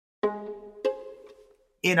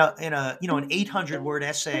in a an 800 word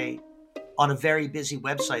essay on a very busy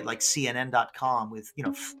website like CNN.com with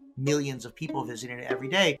millions of people visiting it every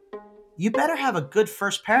day, you better have a good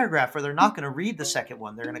first paragraph or they're not going to read the second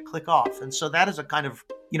one. They're going to click off. And so that is a kind of,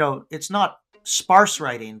 it's not sparse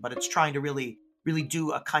writing, but it's trying to really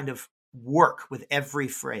do a kind of work with every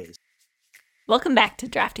phrase. Welcome back to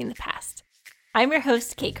Drafting the Past. I'm your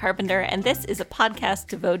host, Kate Carpenter, and this is a podcast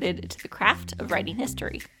devoted to the craft of writing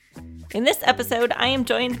history. In this episode, I am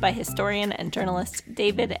joined by historian and journalist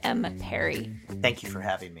David M. Perry. Thank you for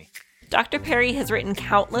having me. Dr. Perry has written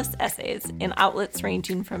countless essays in outlets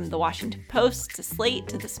ranging from the Washington Post to Slate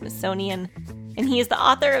to the Smithsonian, and he is the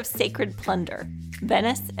author of Sacred Plunder,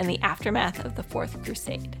 Venice and the Aftermath of the Fourth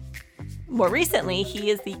Crusade. More recently, he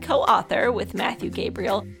is the co-author with Matthew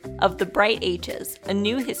Gabriel of The Bright Ages, A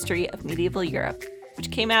New History of Medieval Europe,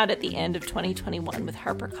 which came out at the end of 2021 with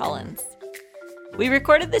HarperCollins. We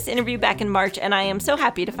recorded this interview back in March, and I am so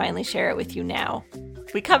happy to finally share it with you now.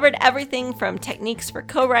 We covered everything from techniques for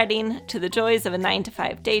co-writing, to the joys of a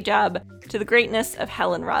 9-to-5 day job, to the greatness of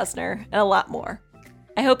Helen Rosner, and a lot more.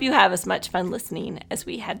 I hope you have as much fun listening as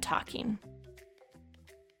we had talking.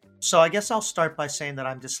 So I guess I'll start by saying that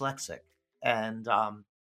I'm dyslexic. And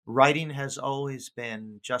writing has always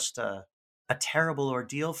been just a terrible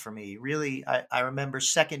ordeal for me. Really, I remember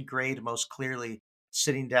second grade most clearly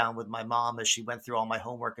sitting down with my mom as she went through all my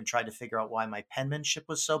homework and tried to figure out why my penmanship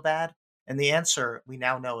was so bad. And the answer we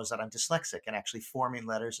now know is that I'm dyslexic, and actually forming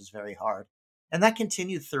letters is very hard. And that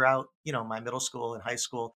continued throughout, my middle school and high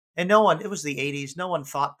school. And it was the 80s, no one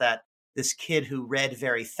thought that this kid who read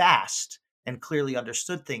very fast and clearly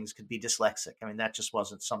understood things could be dyslexic. I mean, that just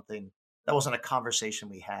wasn't a conversation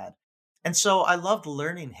we had. And so I loved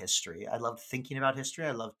learning history. I loved thinking about history.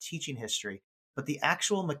 I loved teaching history. But the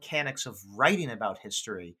actual mechanics of writing about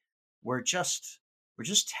history were just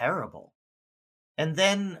terrible. And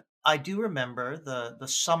then I do remember the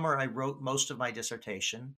summer I wrote most of my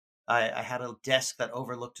dissertation. I had a desk that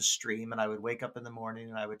overlooked a stream, and I would wake up in the morning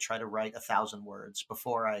and I would try to write 1,000 words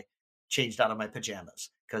before I changed out of my pajamas,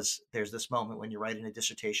 because there's this moment when you're writing a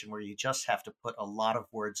dissertation where you just have to put a lot of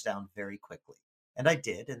words down very quickly. And I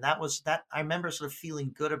did. And that I remember sort of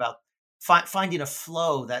feeling good about finding a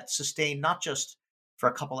flow that sustained not just for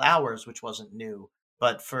a couple hours, which wasn't new,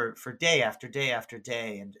 but for day after day after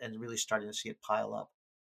day, and really starting to see it pile up.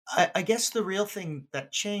 I guess the real thing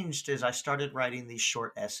that changed is I started writing these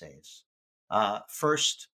short essays.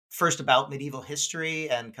 First about medieval history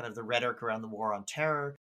and kind of the rhetoric around the War on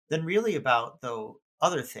Terror, then really about, though,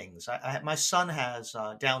 other things. My son has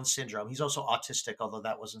Down syndrome. He's also autistic, although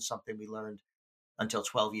that wasn't something we learned until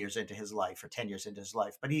 12 years into his life or 10 years into his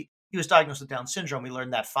life. But he was diagnosed with Down syndrome. We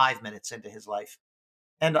learned that 5 minutes into his life.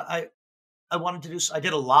 And I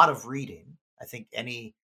did a lot of reading. I think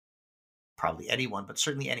probably anyone, but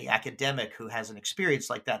certainly any academic who has an experience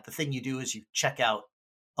like that, the thing you do is you check out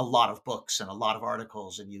a lot of books and a lot of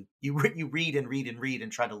articles, and you read and read and read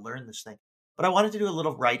and try to learn this thing. But I wanted to do a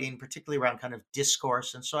little writing, particularly around kind of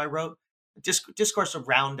discourse. And so I wrote discourse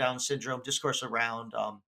around Down syndrome, discourse around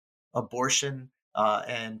abortion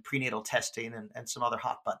and prenatal testing, and some other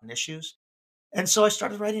hot button issues. And so I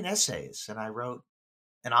started writing essays, and I wrote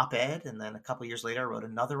an op-ed, and then a couple years later I wrote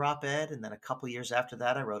another op-ed, and then a couple years after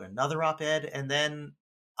that I wrote another op-ed, and then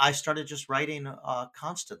I started just writing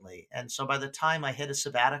constantly. And so by the time I hit a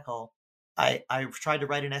sabbatical, I tried to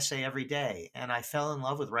write an essay every day, and I fell in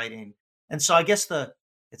love with writing. And so I guess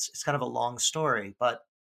it's kind of a long story, but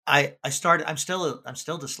I'm still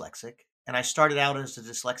dyslexic, and I started out as a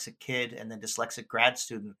dyslexic kid and then dyslexic grad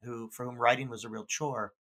student for whom writing was a real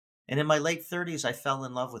chore. And in my late 30s, I fell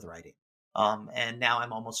in love with writing. And now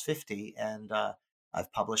I'm almost 50, and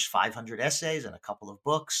I've published 500 essays and a couple of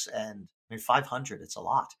books. And I mean, 500, it's a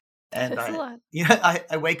lot. And That's a lot.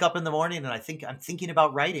 I wake up in the morning and I'm thinking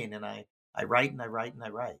about writing, and I write and I write and I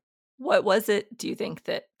write. What was it, do you think,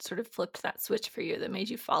 that sort of flipped that switch for you that made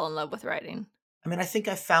you fall in love with writing? I mean, I think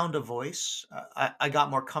I found a voice. I got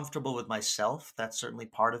more comfortable with myself. That's certainly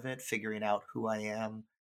part of it, figuring out who I am,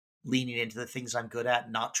 leaning into the things I'm good at,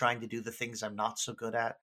 not trying to do the things I'm not so good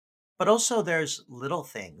at. But also there's little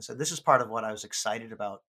things. And this is part of what I was excited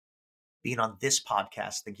about being on this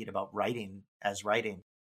podcast, thinking about writing as writing.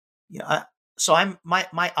 So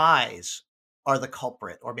my eyes are the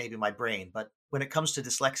culprit, or maybe my brain. But when it comes to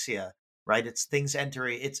dyslexia, right,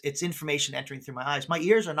 it's information entering through my eyes. My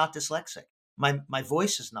ears are not dyslexic. My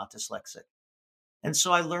voice is not dyslexic. And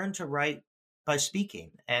so I learned to write by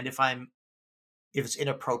speaking. And if it's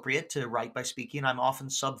inappropriate to write by speaking, I'm often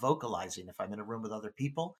sub-vocalizing. If I'm in a room with other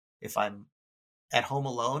people, if I'm at home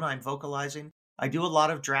alone, I'm vocalizing. I do a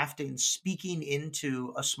lot of drafting, speaking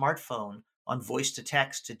into a smartphone on voice to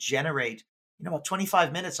text to generate, about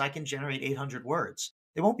 25 minutes, I can generate 800 words.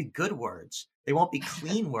 They won't be good words. They won't be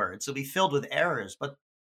clean words. They'll be filled with errors, but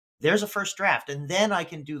there's a first draft, and then I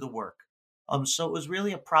can do the work. So it was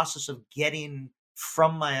really a process of getting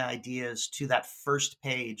from my ideas to that first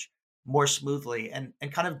page more smoothly, and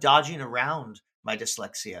kind of dodging around my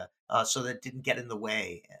dyslexia, so that it didn't get in the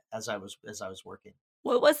way as I was working.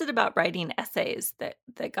 What was it about writing essays that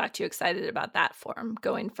got you excited about that form,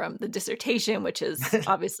 going from the dissertation, which is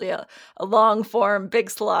obviously a long form, big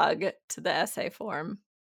slog, to the essay form?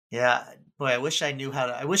 Yeah, boy, I wish I knew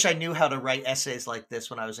how to write essays like this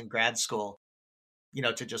when I was in grad school.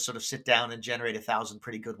 To just sort of sit down and generate 1,000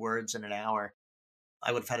 pretty good words in an hour.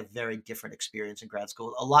 I would have had a very different experience in grad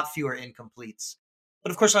school. A lot fewer incompletes. But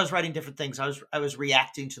of course, I was writing different things. I was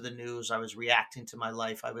reacting to the news. I was reacting to my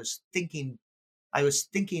life. I was thinking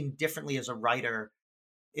differently as a writer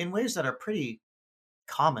in ways that are pretty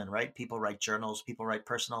common, right? People write journals, people write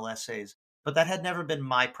personal essays, but that had never been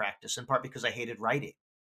my practice, in part because I hated writing.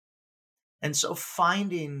 And so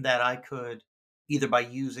finding that I could, either by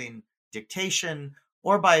using dictation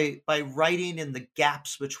or by writing in the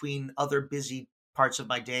gaps between other busy parts of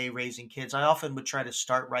my day raising kids, I often would try to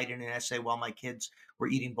start writing an essay while my kids were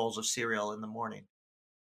eating bowls of cereal in the morning.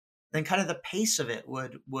 Then kind of the pace of it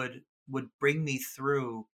would bring me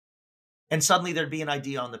through, and suddenly there'd be an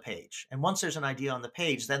idea on the page. And once there's an idea on the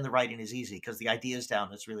page, then the writing is easy because the idea is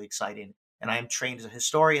down. It's really exciting. And I am trained as a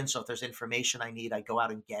historian, so if there's information I need, I go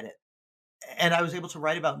out and get it. And I was able to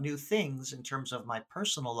write about new things in terms of my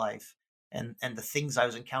personal life, and the things I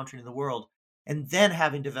was encountering in the world. And then,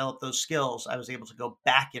 having developed those skills, I was able to go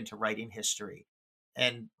back into writing history,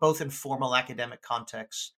 and both in formal academic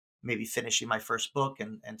contexts, maybe finishing my first book,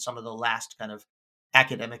 and some of the last kind of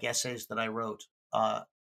academic essays that I wrote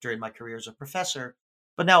during my career as a professor,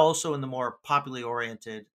 but now also in the more popularly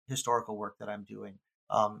oriented historical work that I'm doing.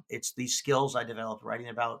 It's these skills I developed writing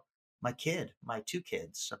about my two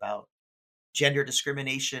kids, about gender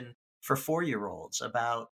discrimination for 4-year-olds,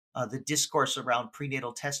 about the discourse around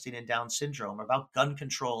prenatal testing and Down syndrome, about gun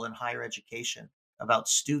control in higher education, about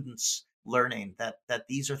students learning that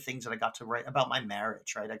these are things that I got to write about. My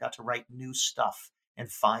marriage, right? I got to write new stuff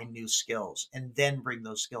and find new skills, and then bring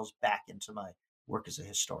those skills back into my work as a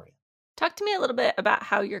historian. Talk to me a little bit about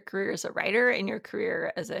how your career as a writer and your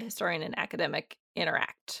career as a historian and academic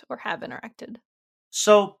interact or have interacted.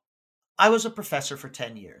 So I was a professor for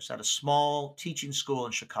 10 years at a small teaching school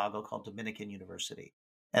in Chicago called Dominican University.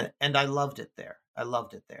 And I loved it there. I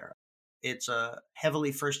loved it there. It's a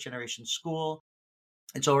heavily first generation school.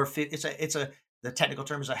 It's a the technical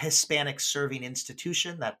term is a Hispanic serving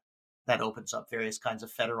institution that opens up various kinds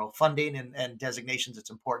of federal funding and designations. It's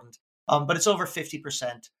important. But it's over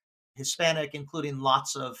 50% Hispanic, including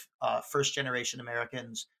lots of first generation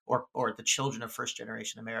Americans, or the children of first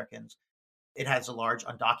generation Americans. It has a large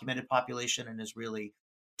undocumented population, and is really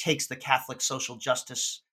takes the Catholic social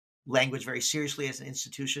justice language very seriously as an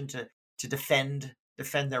institution to defend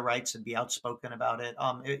their rights and be outspoken about it.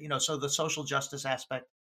 So the social justice aspect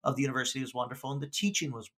of the university was wonderful, and the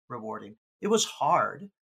teaching was rewarding. It was hard,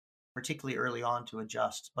 particularly early on, to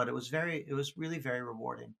adjust, but it was really very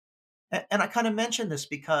rewarding. And I kind of mention this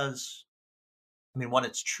because, I mean, one,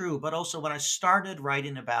 it's true, but also when I started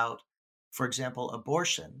writing about, for example,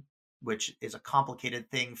 abortion, which is a complicated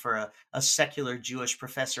thing for a secular Jewish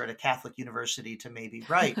professor at a Catholic university to maybe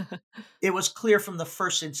write, it was clear from the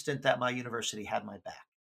first instant that my university had my back.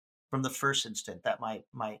 From the first instant that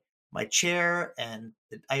my chair, and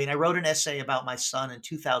I mean, I wrote an essay about my son in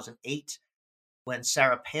 2008 when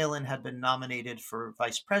Sarah Palin had been nominated for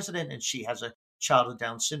vice president, and she has a child with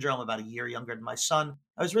Down syndrome about a year younger than my son.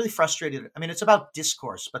 I was really frustrated. I mean, it's about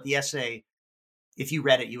discourse, but the essay, if you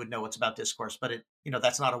read it, you would know it's about discourse, but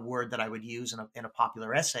that's not a word that I would use in a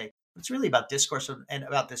popular essay. It's really about discourse, and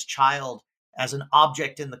about this child as an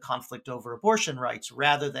object in the conflict over abortion rights,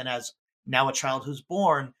 rather than as now a child who's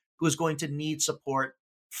born, who is going to need support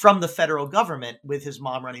from the federal government, with his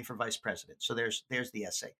mom running for vice president. So there's the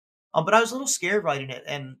essay. But I was a little scared writing it,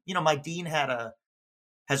 and my dean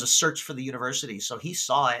has a search for the university, so he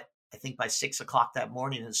saw it, I think, by 6 o'clock that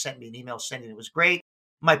morning, and sent me an email saying it was great.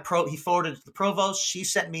 He forwarded it to the provost. She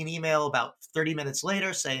sent me an email about 30 minutes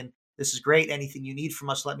later saying, "This is great. Anything you need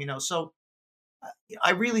from us, let me know." So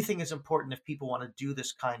I really think it's important, if people want to do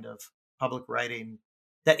this kind of public writing,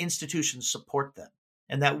 that institutions support them,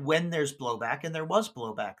 and that when there's blowback, and there was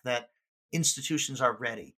blowback, that institutions are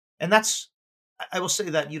ready. And I will say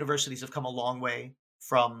that universities have come a long way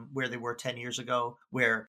from where they were 10 years ago,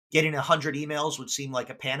 where getting 100 emails would seem like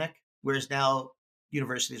a panic, whereas now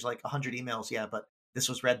universities, like, 100 emails, yeah, but this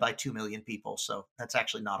was read by 2 million people. So that's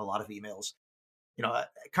actually not a lot of emails.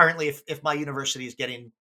 Currently, if my university is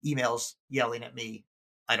getting emails yelling at me,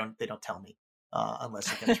 they don't tell me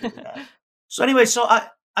unless it gets really bad. So anyway, so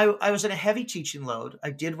I was in a heavy teaching load.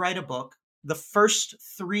 I did write a book. The first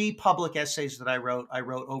 3 public essays that I wrote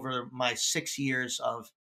over my 6 years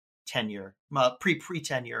of tenure,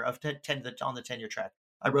 pre-tenure of on the tenure track.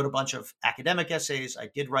 I wrote a bunch of academic essays. I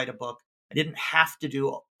did write a book. I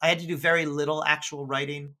had to do very little actual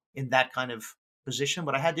writing in that kind of position.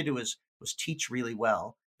 What I had to do was teach really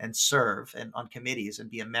well and serve and on committees and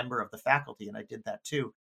be a member of the faculty. And I did that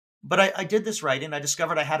too. But I did this writing. I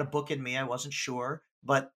discovered I had a book in me. I wasn't sure,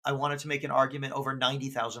 but I wanted to make an argument over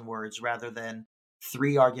 90,000 words rather than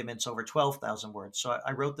 3 arguments over 12,000 words. So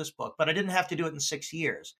I wrote this book, but I didn't have to do it in 6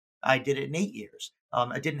 years. I did it in 8 years.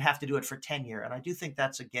 I didn't have to do it for 10 years. And I do think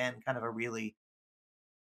that's, again, kind of a really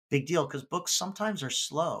big deal because books sometimes are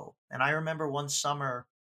slow. And I remember one summer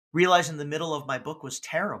realizing the middle of my book was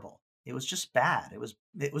terrible. It was just bad. It was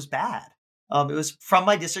bad. It was from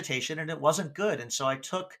my dissertation and it wasn't good. And so I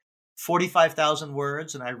took 45,000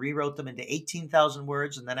 words and I rewrote them into 18,000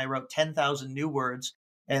 words. And then I wrote 10,000 new words.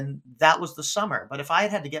 And that was the summer. But if I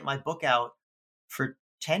had to get my book out for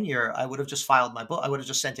tenure, I would have just filed my book. I would have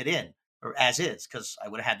just sent it in or as is because I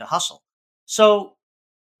would have had to hustle. So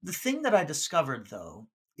the thing that I discovered, though,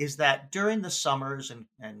 is that during the summers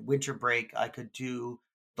and winter break, I could do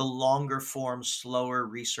the longer form, slower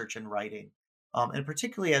research and writing. And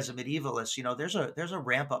particularly as a medievalist, there's a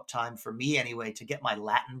ramp up time for me anyway to get my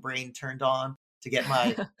Latin brain turned on, to get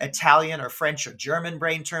my Italian or French or German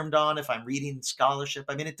brain turned on if I'm reading scholarship.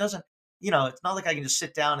 I mean, it doesn't, it's not like I can just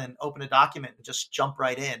sit down and open a document and just jump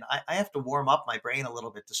right in. I have to warm up my brain a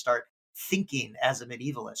little bit to start thinking as a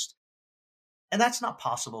medievalist. And that's not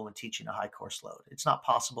possible when teaching a high course load. It's not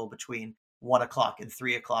possible between 1 o'clock and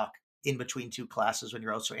 3 o'clock in between 2 classes when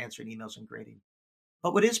you're also answering emails and grading.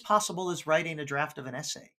 But what is possible is writing a draft of an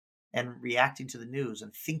essay and reacting to the news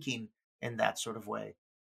and thinking in that sort of way.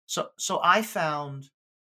 So I found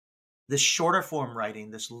this shorter form writing,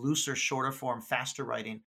 this looser, shorter form, faster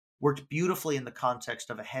writing worked beautifully in the context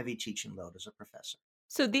of a heavy teaching load as a professor.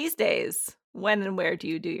 So these days, when and where do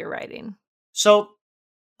you do your writing? So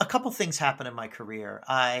a couple things happened in my career.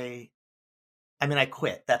 I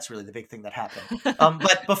quit. That's really the big thing that happened.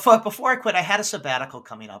 But before I quit, I had a sabbatical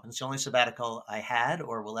coming up, and it's the only sabbatical I had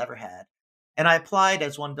or will ever had. And I applied,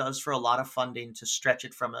 as one does, for a lot of funding to stretch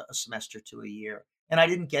it from a semester to a year. And I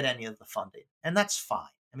didn't get any of the funding, and that's fine.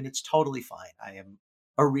 I mean, it's totally fine. I am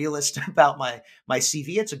a realist about my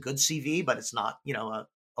CV. It's a good CV, but it's not,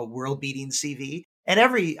 a world-beating CV. And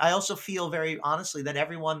I also feel very honestly that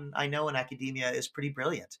everyone I know in academia is pretty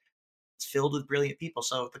brilliant. It's filled with brilliant people.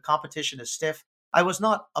 So the competition is stiff. I was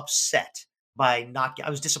not upset I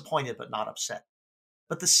was disappointed, but not upset.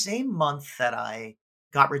 But the same month that I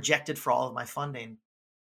got rejected for all of my funding,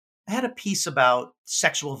 I had a piece about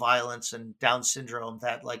sexual violence and Down syndrome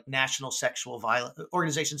that like national sexual violence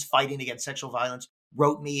organizations fighting against sexual violence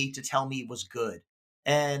wrote me to tell me was good.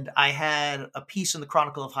 And I had a piece in the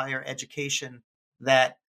Chronicle of Higher Education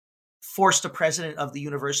that forced a president of the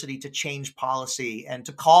university to change policy and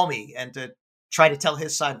to call me and to try to tell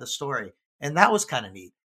his side of the story. And that was kind of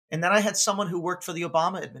neat. And then I had someone who worked for the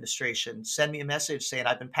Obama administration send me a message saying,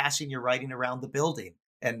 I've been passing your writing around the building.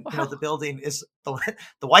 And, Wow. the building is the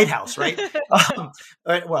White House, right?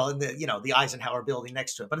 Well, in the Eisenhower building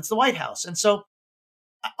next to it, but it's the White House. And so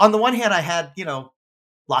on the one hand, I had,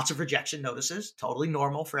 lots of rejection notices, totally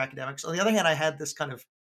normal for academics. On the other hand, I had this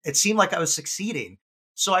it seemed like I was succeeding.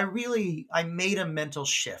 So I made a mental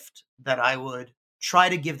shift that I would try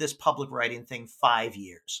to give this public writing thing 5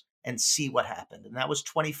 years and see what happened. And that was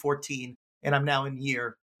 2014. And I'm now in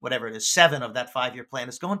year, whatever it is, 7 of that 5-year plan.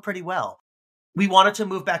 It's going pretty well. We wanted to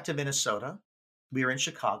move back to Minnesota. We were in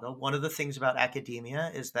Chicago. One of the things about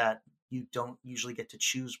academia is that you don't usually get to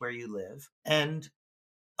choose where you live. And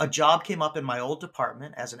a job came up in my old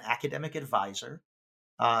department as an academic advisor,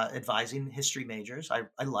 advising history majors.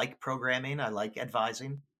 I like programming. I like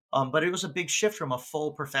advising. But it was a big shift from a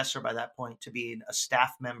full professor by that point to being a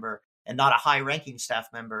staff member and not a high-ranking staff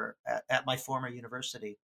member at my former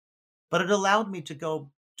university. But it allowed me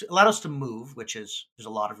allowed us to move, there's a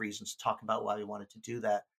lot of reasons to talk about why we wanted to do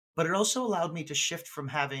that. But it also allowed me to shift from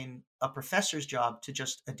having a professor's job to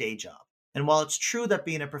just a day job. And while it's true that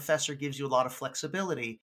being a professor gives you a lot of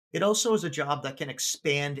flexibility, it also is a job that can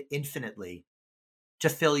expand infinitely to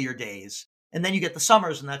fill your days. And then you get the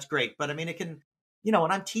summers and that's great. But I mean, it can,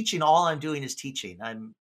 when I'm teaching, all I'm doing is teaching.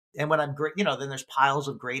 And when I'm great, then there's piles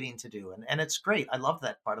of grading to do. And it's great. I love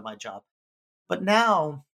that part of my job. But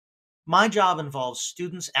now My job involves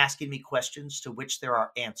students asking me questions to which there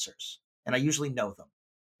are answers, and I usually know them.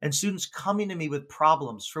 And students coming to me with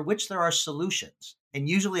problems for which there are solutions, and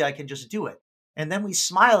usually I can just do it. And then we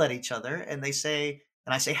smile at each other and I say,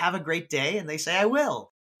 have a great day. And they say, I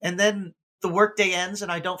will. And then the workday ends and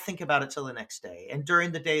I don't think about it till the next day. And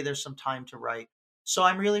during the day, there's some time to write. So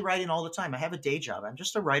I'm really writing all the time. I have a day job. I'm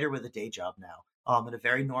just a writer with a day job now, in a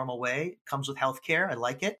very normal way. It comes with healthcare. I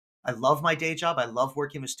like it. I love my day job. I love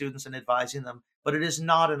working with students and advising them, but it is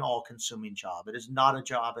not an all consuming job. It is not a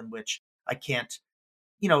job in which I can't,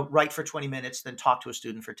 write for 20 minutes, then talk to a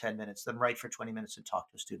student for 10 minutes, then write for 20 minutes and talk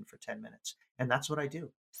to a student for 10 minutes. And that's what I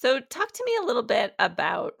do. So, talk to me a little bit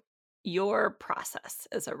about your process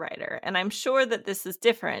as a writer. And I'm sure that this is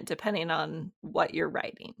different depending on what you're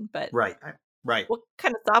writing, but Right. Right. what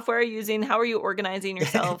kind of software are you using? How are you organizing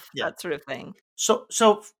yourself? Yeah. That sort of thing. So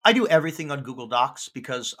I do everything on Google Docs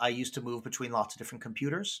because I used to move between lots of different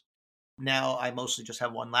computers. Now I mostly just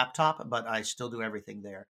have one laptop, but I still do everything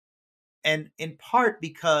there. And in part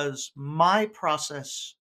because my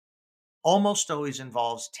process almost always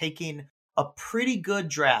involves taking a pretty good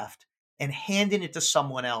draft and handing it to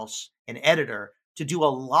someone else, an editor, to do a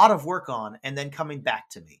lot of work on and then coming back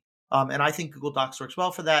to me. And I think Google Docs works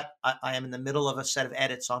well for that. I am in the middle of a set of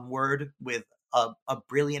edits on Word with a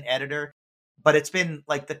brilliant editor, but it's been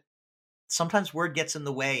like sometimes Word gets in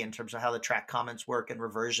the way in terms of how the track comments work and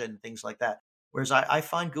reversion, things like that. Whereas I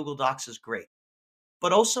find Google Docs is great.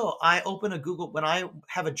 But also, I open a Google when I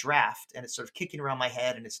have a draft and it's sort of kicking around my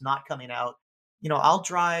head and it's not coming out. I'll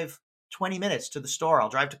drive 20 minutes to the store. I'll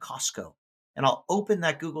drive to Costco and I'll open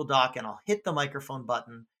that Google Doc and I'll hit the microphone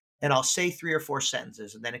button and I'll say 3 or 4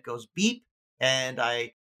 sentences and then it goes beep. And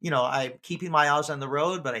I'm keeping my eyes on the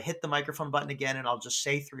road, but I hit the microphone button again and I'll just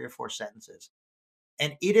say 3 or 4 sentences.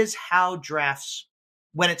 And it is how drafts,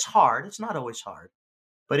 when it's hard, it's not always hard,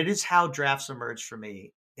 but it is how drafts emerge for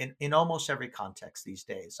me in almost every context these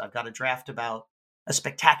days. I've got a draft about a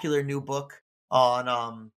spectacular new book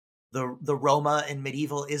on the Roma in the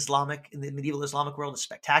medieval Islamic world is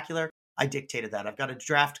spectacular. I dictated that. I've got a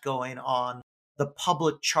draft going on the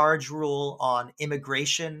public charge rule on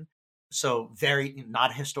immigration. So very not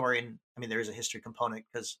a historian. I mean, there is a history component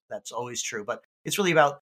because that's always true, but it's really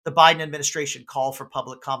about the Biden administration call for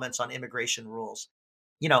public comments on immigration rules.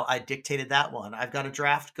 I dictated that one. I've got a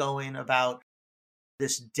draft going about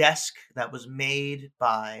this desk that was made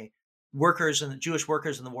by Jewish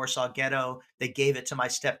workers in the Warsaw Ghetto. They gave it to my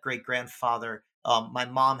step great grandfather. My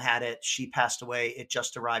mom had it. She passed away. It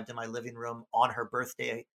just arrived in my living room on her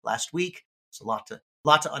birthday last week. It's a lot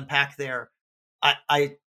to unpack there.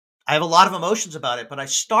 I have a lot of emotions about it, but I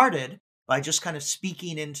started by just kind of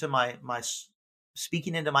speaking into my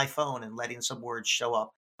phone and letting some words show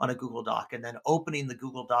up on a Google Doc and then opening the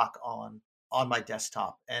Google Doc on my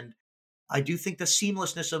desktop. And I do think the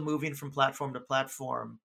seamlessness of moving from platform to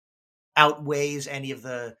platform outweighs any of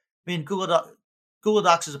Google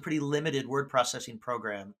Docs is a pretty limited word processing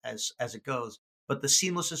program as it goes, but the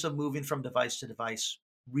seamlessness of moving from device to device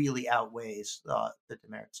really outweighs the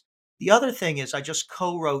demerits. The other thing is I just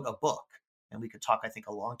co-wrote a book, and we could talk, I think,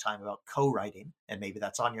 a long time about co-writing, and maybe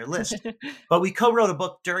that's on your list. But we co-wrote a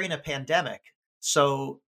book during a pandemic,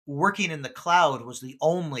 so working in the cloud was the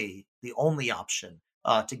only option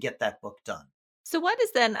to get that book done. So what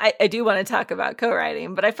is then, I do want to talk about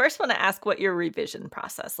co-writing, but I first want to ask what your revision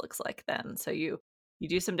process looks like then. So you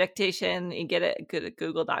do some dictation, you get a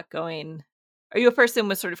Google Doc going. Are you a person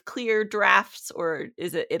with sort of clear drafts or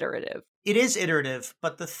is it iterative? It is iterative,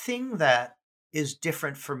 but the thing that is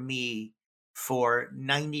different for me for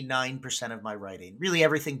 99% of my writing, really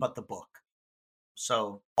everything but the book,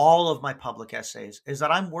 so all of my public essays, is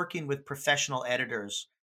that I'm working with professional editors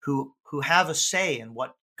who have a say in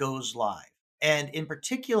what goes live. And in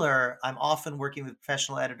particular, I'm often working with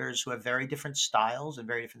professional editors who have very different styles and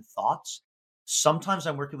very different thoughts. Sometimes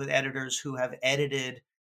I'm working with editors who have edited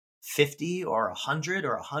 50 or 100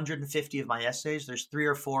 or 150 of my essays. There's 3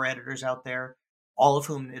 or 4 editors out there, all of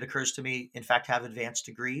whom, it occurs to me, in fact, have advanced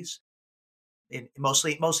degrees,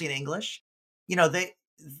 mostly in English.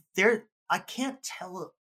 They're I can't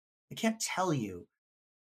tell you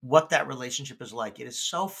what that relationship is like. It is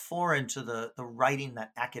so foreign to the writing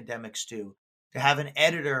that academics do, to have an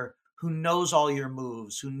editor who knows all your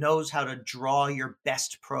moves, who knows how to draw your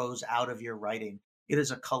best prose out of your writing. It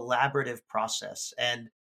is a collaborative process, and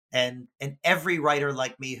every writer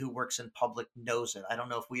like me who works in public knows it. I don't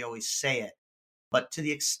know if we always say it, but to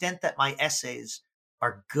the extent that my essays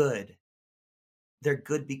are good, they're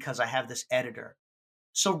good because I have this editor.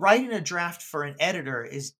 So writing a draft for an editor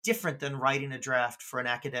is different than writing a draft for an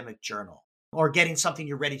academic journal or getting something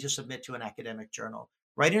you're ready to submit to an academic journal.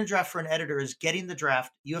 Writing a draft for an editor is getting the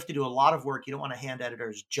draft. You have to do a lot of work. You don't want to hand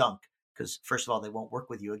editors junk because, first of all, they won't work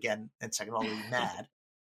with you again. And second of all, they'll be mad.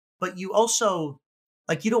 But you also,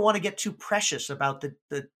 like, you don't want to get too precious about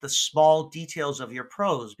the small details of your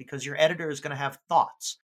prose because your editor is going to have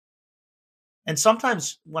thoughts. And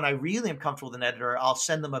sometimes when I really am comfortable with an editor, I'll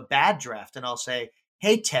send them a bad draft and I'll say,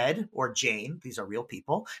 hey, Ted or Jane, these are real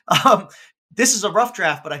people. This is a rough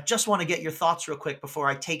draft, but I just want to get your thoughts real quick before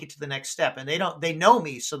I take it to the next step. And they know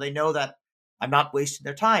me, so they know that I'm not wasting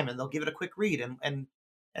their time, and they'll give it a quick read.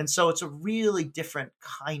 And so it's a really different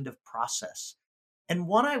kind of process. And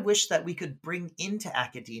one I wish that we could bring into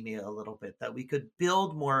academia a little bit, that we could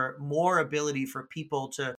build more ability for people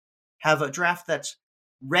to have a draft that's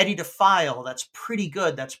ready to file, that's pretty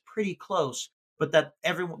good, that's pretty close, but that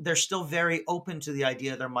they're still very open to the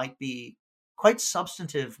idea there might be quite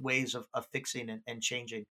substantive ways of fixing and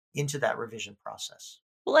changing into that revision process.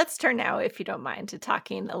 Well, let's turn now, if you don't mind, to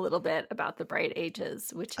talking a little bit about The Bright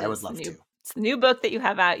Ages, which I would is love to. It's the new book that you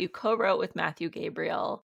have out. You co-wrote with Matthew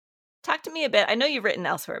Gabriel. Talk to me a bit. I know you've written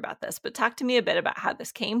elsewhere about this, but talk to me a bit about how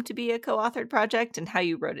this came to be a co-authored project and how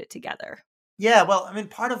you wrote it together. Yeah, well, I mean,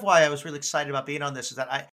 part of why I was really excited about being on this is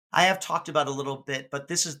that I have talked about a little bit, but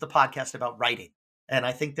this is the podcast about writing. And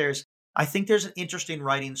I think there's an interesting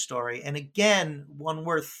writing story. And again, one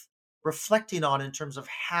worth reflecting on in terms of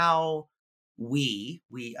how I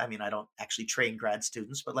mean, I don't actually train grad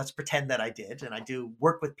students, but let's pretend that I did. And I do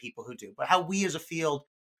work with people who do, but how we as a field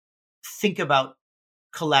think about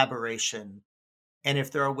collaboration. And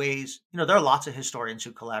if there are ways, there are lots of historians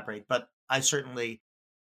who collaborate, but I certainly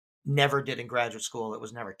never did in graduate school. It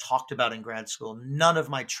was never talked about in grad school. None of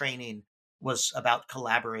my training was about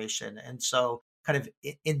collaboration. And so kind of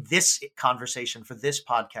in this conversation for this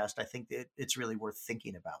podcast, I think it's really worth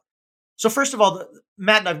thinking about. So first of all,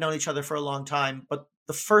 Matt and I've known each other for a long time, but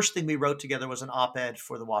the first thing we wrote together was an op-ed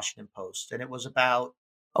for the Washington Post. And it was about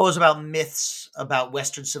myths about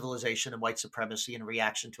Western civilization and white supremacy in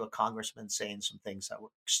reaction to a congressman saying some things that were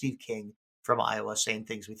Steve King from Iowa saying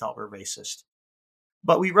things we thought were racist.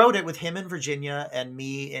 But we wrote it with him in Virginia and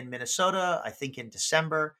me in Minnesota, I think in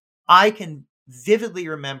December. I can vividly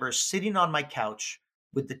remember sitting on my couch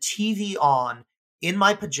with the TV on in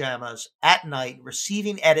my pajamas at night,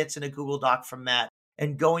 receiving edits in a Google Doc from Matt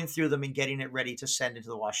and going through them and getting it ready to send into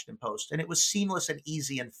the Washington Post. And it was seamless and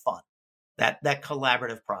easy and fun, that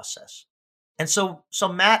collaborative process. And so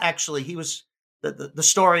Matt actually, he was, the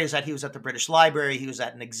story is that he was at the British Library. He was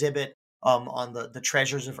at an exhibit on the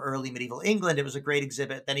treasures of early medieval England. It was a great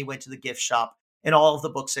exhibit. Then he went to the gift shop, and all of the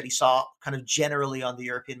books that he saw kind of generally on the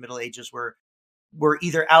European Middle Ages were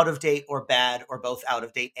either out of date or bad, or both out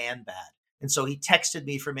of date and bad. And so he texted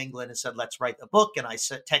me from England and said, let's write a book. And I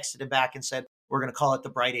texted him back and said, we're going to call it The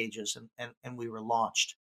Bright Ages. And we were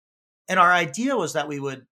launched. And our idea was that we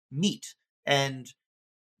would meet and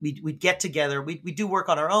we'd get together. We'd do work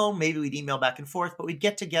on our own. Maybe we'd email back and forth, but we'd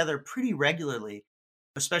get together pretty regularly,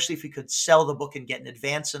 especially if we could sell the book and get in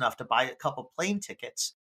advance enough to buy a couple plane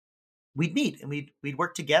tickets. We'd meet and we'd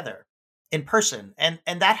work together in person. And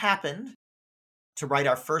that happened to write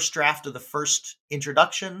our first draft of the first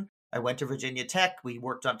introduction. I went to Virginia Tech. We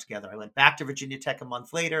worked on it together. I went back to Virginia Tech a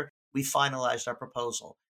month later. We finalized our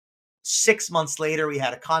proposal. 6 months later, we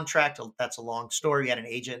had a contract. That's a long story. We had an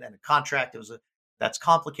agent and a contract. That's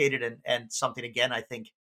complicated and something, again, I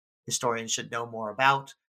think historians should know more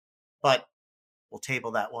about. But we'll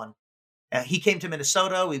table that one. He came to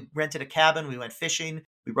Minnesota. We rented a cabin. We went fishing.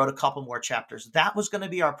 We wrote a couple more chapters. That was going to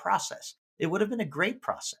be our process. It would have been a great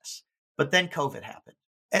process. But then COVID happened.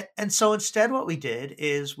 And so instead, what we did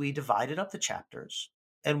is we divided up the chapters,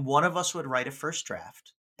 and one of us would write a first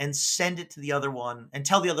draft and send it to the other one and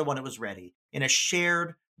tell the other one it was ready in a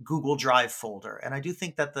shared Google Drive folder. And I do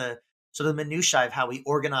think that the minutiae of how we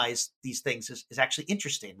organize these things is actually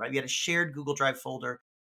interesting, right? We had a shared Google Drive folder,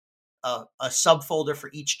 a subfolder for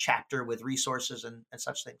each chapter with resources and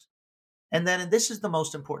such things. And this is the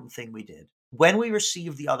most important thing we did. When we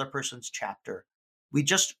received the other person's chapter, we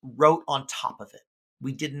just wrote on top of it.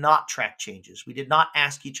 We did not track changes. We did not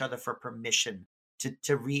ask each other for permission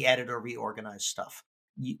to re-edit or reorganize stuff.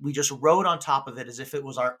 We just wrote on top of it as if it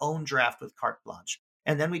was our own draft with carte blanche.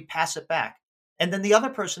 And then we'd pass it back. And then the other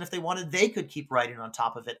person, if they wanted, they could keep writing on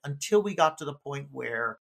top of it until we got to the point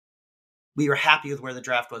where we were happy with where the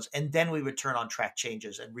draft was. And then we would turn on track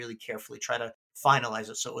changes and really carefully try to finalize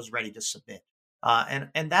it so it was ready to submit.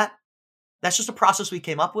 And that's just a process we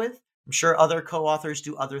came up with. I'm sure other co-authors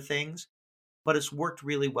do other things, but it's worked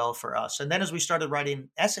really well for us. And then as we started writing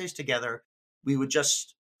essays together, we would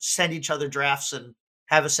just send each other drafts and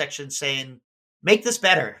have a section saying, make this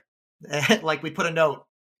better. Like we put a note,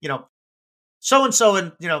 so and so,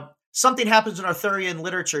 and something happens in Arthurian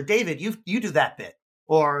literature. David, you do that bit.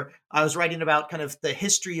 Or I was writing about kind of the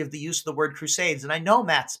history of the use of the word crusades, and I know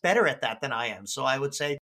Matt's better at that than I am. So I would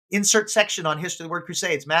say, insert section on history of the word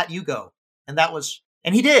crusades. Matt, you go.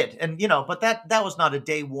 And he did. But that was not a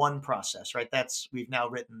day one process, right? We've now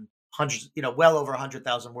written hundreds, well over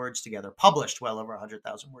 100,000 words together, published well over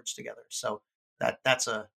 100,000 words together. So that's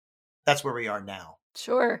where we are now.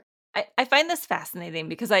 Sure. I find this fascinating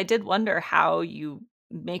because I did wonder how you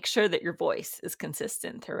make sure that your voice is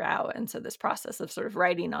consistent throughout. And so this process of sort of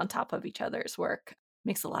writing on top of each other's work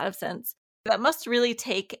makes a lot of sense. That must really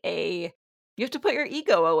take you have to put your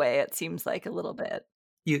ego away, it seems like, a little bit.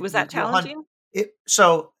 Was that challenging?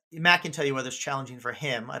 So Matt can tell you whether it's challenging for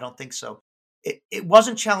him. I don't think so. It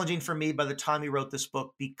wasn't challenging for me by the time we wrote this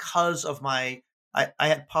book because of I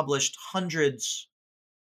had published hundreds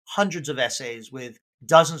of essays with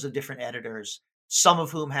dozens of different editors, some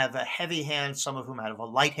of whom have a heavy hand, some of whom have a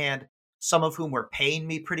light hand, some of whom were paying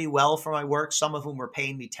me pretty well for my work, some of whom were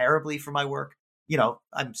paying me terribly for my work.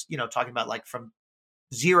 I'm talking about like from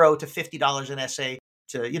 $0 to $50 an essay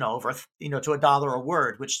to over to $1 a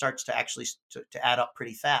word, which starts to actually to add up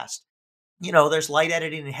pretty fast. There's light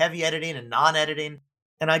editing and heavy editing and non-editing.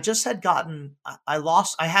 And I just had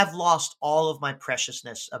I have lost all of my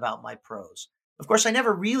preciousness about my prose. Of course, I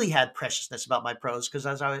never really had preciousness about my prose because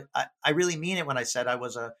as I really mean it when I said I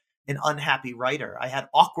was an unhappy writer. I had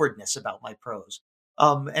awkwardness about my prose.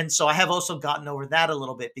 And so I have also gotten over that a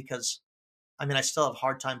little bit because, I still have a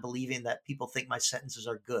hard time believing that people think my sentences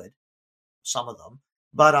are good, some of them.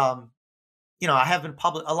 But, I have been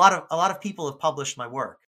published. A lot of people have published my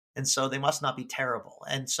work, and so they must not be terrible.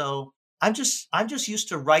 And so I'm just used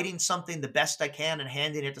to writing something the best I can and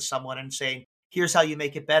handing it to someone and saying, here's how you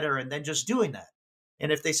make it better, and then just doing that.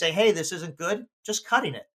 And if they say, hey, this isn't good, just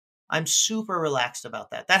cutting it. I'm super relaxed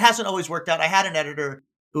about that. That hasn't always worked out. I had an editor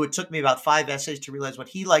who it took me about 5 essays to realize what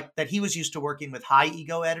he liked, that he was used to working with high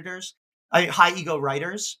ego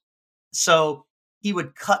writers. So he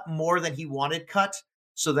would cut more than he wanted cut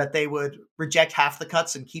so that they would reject half the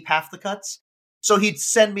cuts and keep half the cuts. So he'd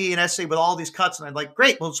send me an essay with all these cuts and I'm like,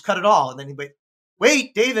 great, we'll just cut it all. And then he'd be,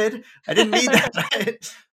 wait, David, I didn't mean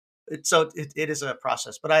that. So it is a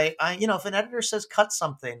process. But I if an editor says cut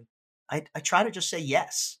something, I try to just say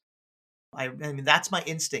yes. I mean, that's my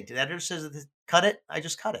instinct. If the editor says cut it, I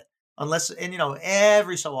just cut it. Unless, and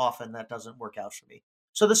every so often that doesn't work out for me.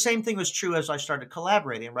 So the same thing was true as I started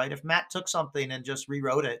collaborating, right? If Matt took something and just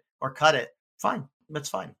rewrote it or cut it, fine. That's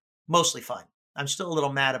fine. Mostly fine. I'm still a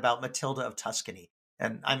little mad about Matilda of Tuscany.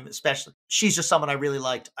 And she's just someone I really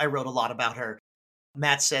liked. I wrote a lot about her.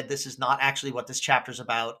 Matt said, this is not actually what this chapter's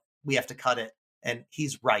about. We have to cut it. And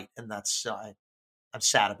he's right. And that's, I'm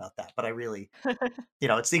sad about that. But I really,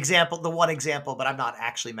 it's the one example, but I'm not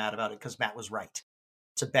actually mad about it because Matt was right.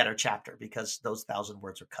 It's a better chapter because those 1,000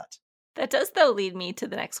 words are cut. That does, though, lead me to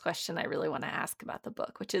the next question I really want to ask about the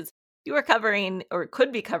book, which is you are covering or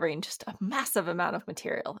could be covering just a massive amount of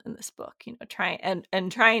material in this book,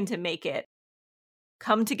 trying to make it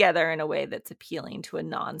come together in a way that's appealing to a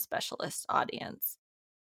non-specialist audience.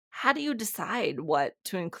 How do you decide what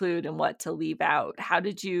to include and what to leave out? How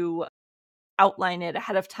did you outline it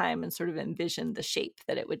ahead of time and sort of envision the shape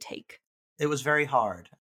that it would take? It was very hard.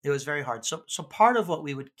 So part of what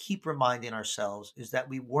we would keep reminding ourselves is that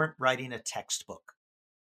we weren't writing a textbook.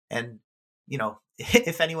 And,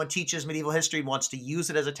 if anyone teaches medieval history and wants to use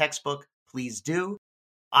it as a textbook, please do.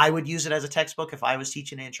 I would use it as a textbook if I was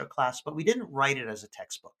teaching an intro class, but we didn't write it as a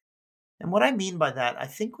textbook. And what I mean by that, I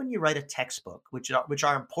think when you write a textbook, which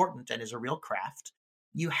are important and is a real craft,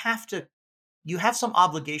 you have some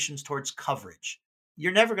obligations towards coverage.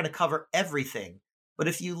 You're never going to cover everything, but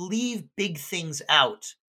if you leave big things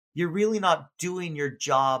out, you're really not doing your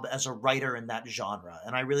job as a writer in that genre.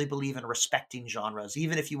 And I really believe in respecting genres.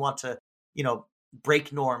 Even if you want to,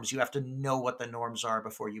 break norms, you have to know what the norms are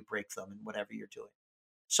before you break them in whatever you're doing.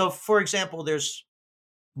 So, for example, there's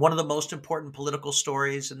one of the most important political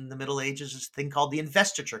stories in the Middle Ages is a thing called the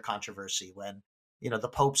investiture controversy, when, the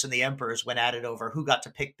popes and the emperors went at it over who got to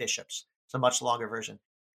pick bishops. It's a much longer version.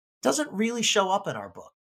 It doesn't really show up in our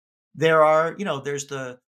book. There are, there's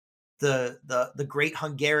the Great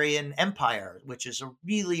Hungarian Empire, which is a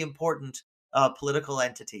really important political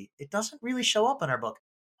entity. It doesn't really show up in our book.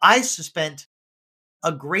 I spent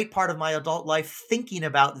a great part of my adult life thinking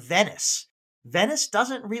about Venice. Venice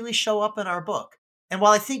doesn't really show up in our book. And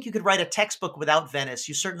while I think you could write a textbook without Venice,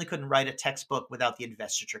 you certainly couldn't write a textbook without the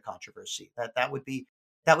investiture controversy. That would be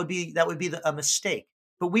a mistake.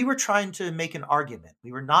 But we were trying to make an argument.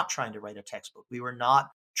 We were not trying to write a textbook. We were not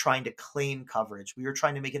trying to claim coverage. We were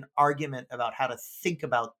trying to make an argument about how to think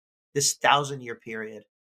about this 1,000-year period.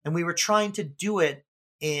 And we were trying to do it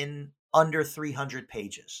in under 300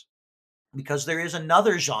 pages because there is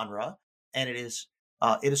another genre, and it is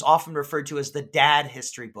often referred to as the dad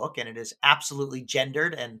history book, and it is absolutely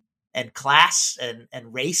gendered and class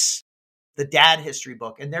and race, the dad history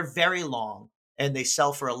book. And they're very long, and they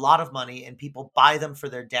sell for a lot of money, and people buy them for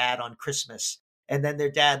their dad on Christmas. And then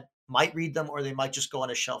their dad might read them, or they might just go on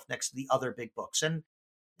a shelf next to the other big books. And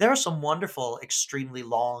there are some wonderful, extremely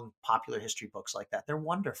long, popular history books like that. They're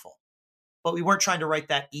wonderful. But we weren't trying to write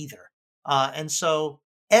that either. And so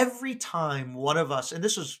every time one of us, and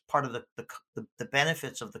this was part of the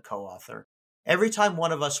benefits of the co-author, every time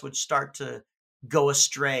one of us would start to go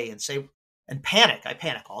astray and say, and panic, I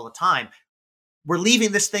panic all the time, we're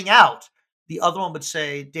leaving this thing out. The other one would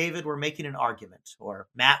say, David, we're making an argument, or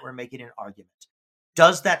Matt, we're making an argument.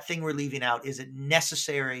 Does that thing we're leaving out, is it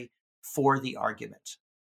necessary for the argument?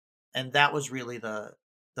 And that was really the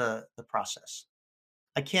process.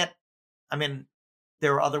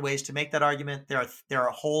 There are other ways to make that argument. There are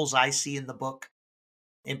holes I see in the book,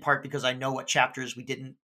 in part because I know what chapters we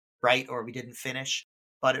didn't write or we didn't finish,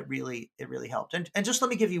 but it really helped. And just let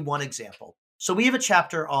me give you one example. So we have a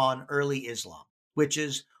chapter on early Islam, which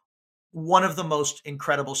is one of the most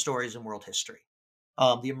incredible stories in world history.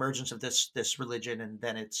 The emergence of this religion and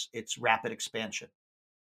then its rapid expansion.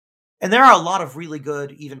 And there are a lot of really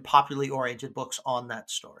good, even popularly oriented books on that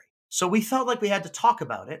story. So we felt like we had to talk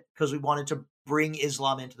about it because we wanted to bring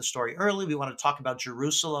Islam into the story early. We wanted to talk about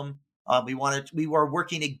Jerusalem. We were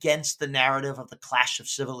working against the narrative of the clash of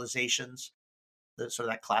civilizations, the sort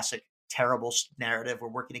of that classic terrible narrative. We're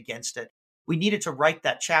working against it. We needed to write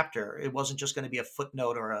that chapter. It wasn't just going to be a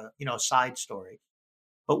footnote or a side story.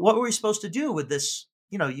 But what were we supposed to do with this?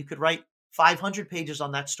 You could write 500 pages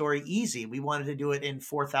on that story easy. We wanted to do it in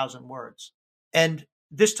 4,000 words. And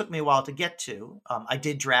this took me a while to get to. I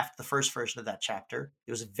did draft the first version of that chapter.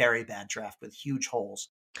 It was a very bad draft with huge holes,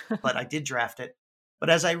 but I did draft it. But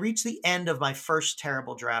as I reached the end of my first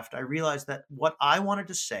terrible draft, I realized that what I wanted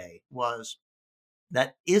to say was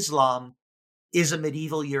that Islam is a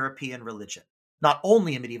medieval European religion. Not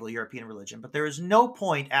only a medieval European religion, but there is no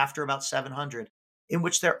point after about 700 in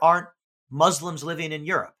which there aren't Muslims living in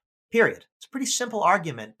Europe, period. It's a pretty simple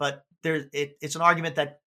argument, but it's an argument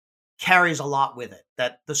that carries a lot with it,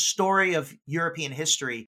 that the story of European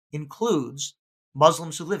history includes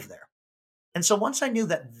Muslims who live there. And so once I knew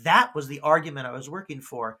that that was the argument I was working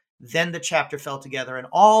for, then the chapter fell together, and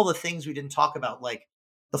all the things we didn't talk about, like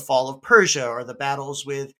the fall of Persia or the battles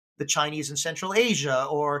with the Chinese in Central Asia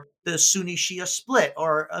or the Sunni Shia split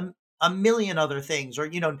or a million other things, or,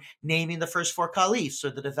 naming the first four caliphs or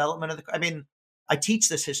the development of I teach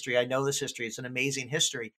this history. I know this history. It's an amazing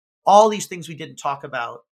history. All these things we didn't talk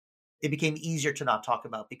about, it became easier to not talk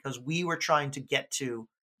about because we were trying to get to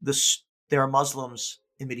this. There are Muslims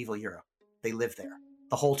in medieval Europe. They live there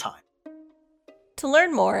the whole time. To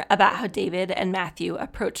learn more about how David and Matthew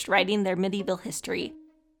approached writing their medieval history,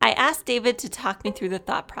 I asked David to talk me through the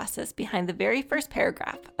thought process behind the very first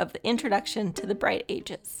paragraph of the Introduction to the Bright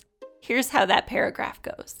Ages. Here's how that paragraph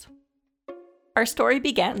goes. Our story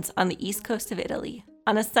begins on the east coast of Italy,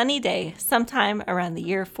 on a sunny day sometime around the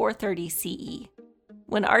year 430 CE,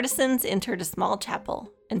 when artisans entered a small chapel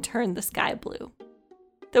and turned the sky blue.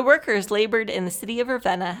 The workers labored in the city of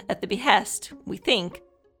Ravenna at the behest, we think,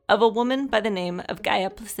 of a woman by the name of Gaia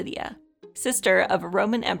Placidia, sister of a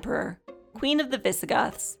Roman emperor, queen of the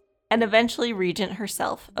Visigoths, and eventually regent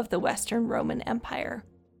herself of the Western Roman Empire.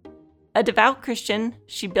 A devout Christian,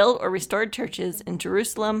 she built or restored churches in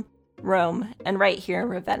Jerusalem, Rome, and right here in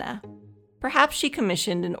Ravenna. Perhaps she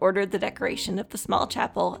commissioned and ordered the decoration of the small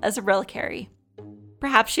chapel as a reliquary.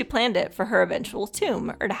 Perhaps she planned it for her eventual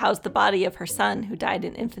tomb or to house the body of her son who died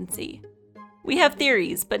in infancy. We have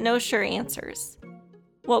theories, but no sure answers.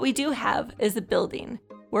 What we do have is a building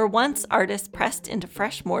where once artists pressed into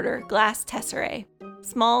fresh mortar glass tesserae,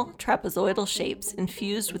 small trapezoidal shapes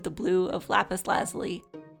infused with the blue of lapis lazuli,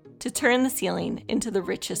 to turn the ceiling into the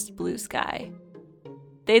richest blue sky.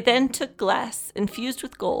 They then took glass infused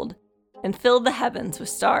with gold and filled the heavens with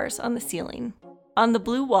stars on the ceiling. On the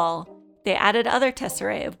blue wall, they added other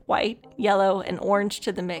tesserae of white, yellow, and orange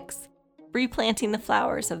to the mix, replanting the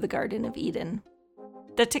flowers of the Garden of Eden.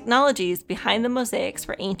 The technologies behind the mosaics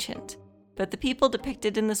were ancient, but the people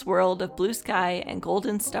depicted in this world of blue sky and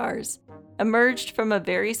golden stars emerged from a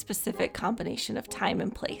very specific combination of time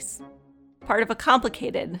and place, part of a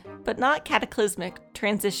complicated, but not cataclysmic,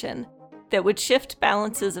 transition that would shift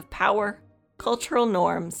balances of power, cultural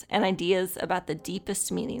norms, and ideas about the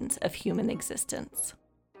deepest meanings of human existence.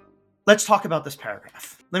 Let's talk about this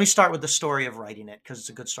paragraph. Let me start with the story of writing it because it's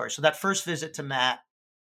a good story. So that first visit to Matt,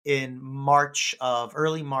 in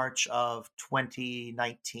early March of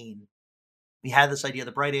 2019. We had this idea of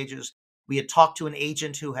the Bright Ages. We had talked to an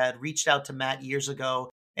agent who had reached out to Matt years ago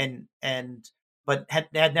and but had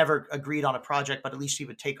never agreed on a project, but at least he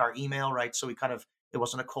would take our email, right? So it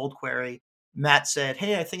wasn't a cold query. Matt said,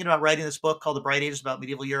 "Hey, I'm thinking about writing this book called The Bright Ages about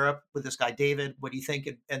medieval Europe with this guy David. What do you think?"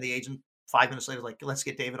 And the agent 5 minutes later was like, "Let's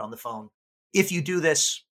get David on the phone. If you do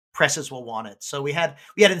this, presses will want it." So we had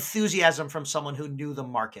enthusiasm from someone who knew the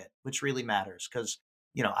market, which really matters because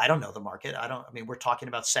I don't know the market. I mean, we're talking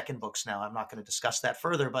about second books now. I'm not going to discuss that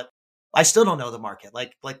further, but I still don't know the market.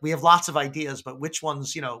 Like we have lots of ideas, but which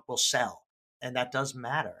ones, will sell? And that does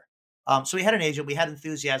matter. So we had an agent, we had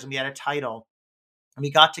enthusiasm, we had a title, and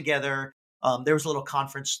we got together. There was a little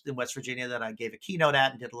conference in West Virginia that I gave a keynote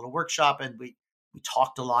at and did a little workshop, and we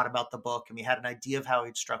talked a lot about the book, and we had an idea of how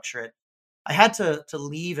we'd structure it. I had to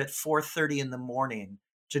leave at 4:30 in the morning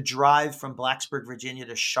to drive from Blacksburg, Virginia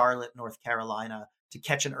to Charlotte, North Carolina to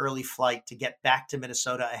catch an early flight to get back to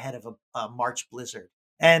Minnesota ahead of a March blizzard.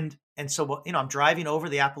 And so, I'm driving over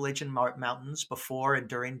the Appalachian Mountains before and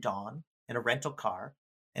during dawn in a rental car.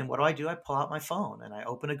 And what do? I pull out my phone and I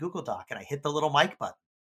open a Google Doc and I hit the little mic button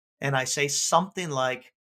and I say something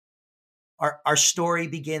like, our story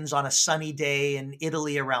begins on a sunny day in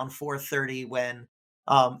Italy around 4:30 when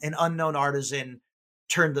an unknown artisan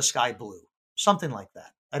turned the sky blue. Something like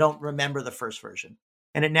that. I don't remember the first version.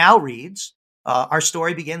 And it now reads, our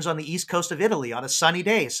story begins on the east coast of Italy on a sunny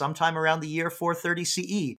day, sometime around the year 430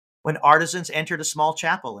 CE, when artisans entered a small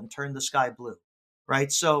chapel and turned the sky blue.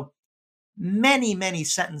 Right? So many, many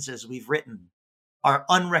sentences we've written are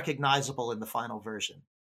unrecognizable in the final version.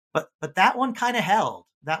 But that one kind of held.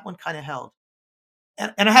 That one kind of held.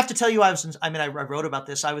 And I have to tell you, I wrote about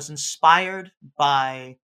this. I was inspired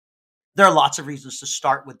by, there are lots of reasons to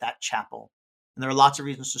start with that chapel. And there are lots of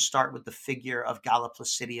reasons to start with the figure of Galla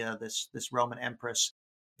Placidia, this Roman empress,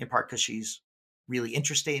 in part because she's really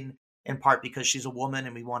interesting, in part because she's a woman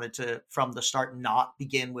and we wanted to, from the start, not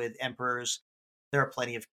begin with emperors. There are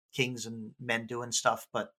plenty of kings and men doing stuff,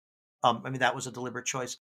 but that was a deliberate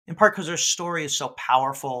choice. In part because her story is so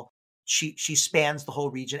powerful. She spans the whole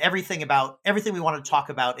region. Everything we wanted to talk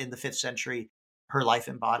about in the 5th century, her life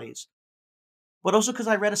embodies. But also because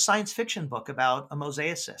I read a science fiction book about a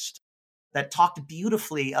mosaicist that talked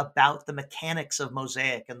beautifully about the mechanics of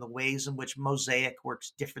mosaic and the ways in which mosaic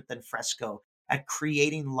works different than fresco at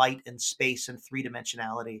creating light and space and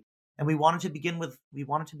three-dimensionality. And we wanted to begin with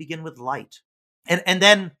light. And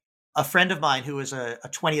then a friend of mine who is a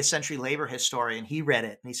 20th century labor historian, he read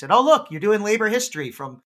it and he said, "Oh, look, you're doing labor history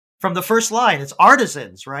from the first line. It's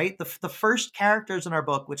artisans, right?" The first characters in our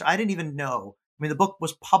book, which I didn't even know. I mean, the book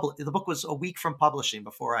was a week from publishing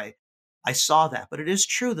before I saw that. But it is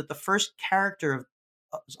true that the first character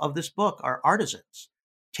of this book are artisans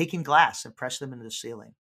taking glass and press them into the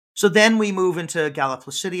ceiling. So then we move into Galla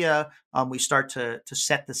Placidia. We start to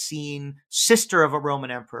set the scene. Sister of a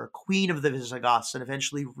Roman emperor, queen of the Visigoths, and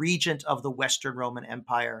eventually regent of the Western Roman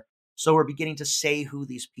Empire. So we're beginning to say who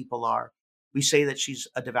these people are. We say that she's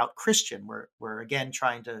a devout Christian. We're again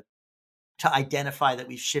trying to identify that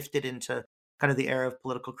we've shifted into kind of the era of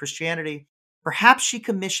political Christianity. Perhaps she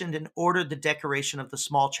commissioned and ordered the decoration of the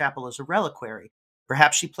small chapel as a reliquary.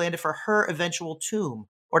 Perhaps she planned it for her eventual tomb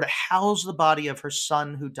or to house the body of her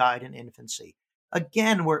son who died in infancy.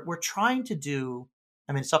 Again, we're trying to do,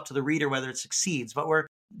 it's up to the reader whether it succeeds, but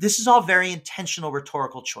this is all very intentional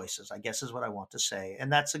rhetorical choices, I guess is what I want to say.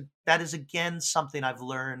 And that is again something I've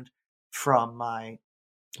learned from my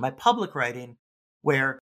public writing,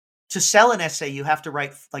 where to sell an essay, you have to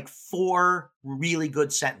write like 4 really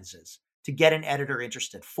good sentences to get an editor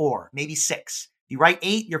interested. 4, maybe 6. If you write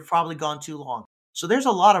 8, you're probably gone too long. So there's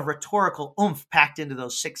a lot of rhetorical oomph packed into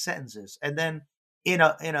those 6 sentences. And then in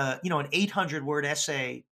an 800-word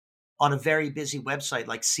essay on a very busy website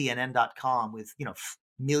like CNN.com with,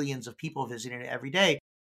 millions of people visiting it every day,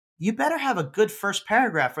 you better have a good first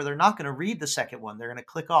paragraph or they're not going to read the second one. They're going to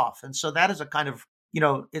click off. And so that is a kind of,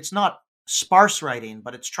 it's not sparse writing,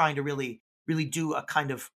 but it's trying to really, really do a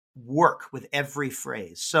kind of work with every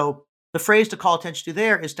phrase. So the phrase to call attention to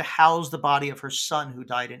there is to house the body of her son who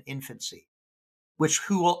died in infancy,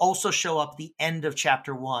 who will also show up at the end of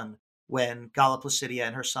chapter 1 when Galla Placidia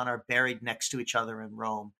and her son are buried next to each other in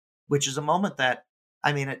Rome, which is a moment that,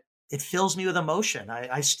 it fills me with emotion.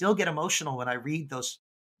 I still get emotional when I read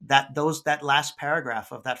that last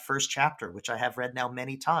paragraph of that first chapter, which I have read now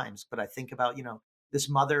many times. But I think about, this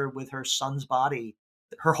mother with her son's body,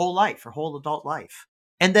 her whole life, her whole adult life.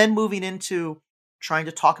 And then moving into trying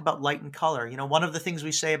to talk about light and color. One of the things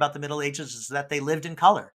we say about the Middle Ages is that they lived in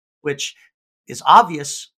color, which is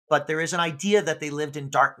obvious, but there is an idea that they lived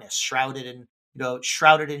in darkness, shrouded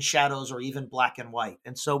in shadows, or even black and white.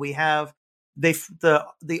 And so we have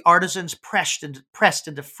the artisans pressed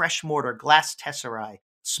into fresh mortar, glass tesserae,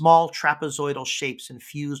 small trapezoidal shapes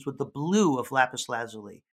infused with the blue of lapis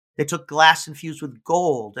lazuli. They took glass infused with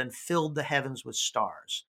gold and filled the heavens with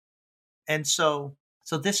stars. And so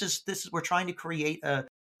this is we're trying to create a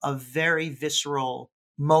very visceral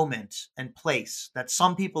moment and place that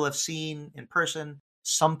some people have seen in person,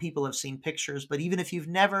 some people have seen pictures, but even if you've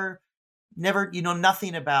never you know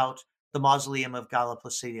nothing about the mausoleum of Galla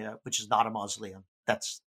Placidia, which is not a mausoleum.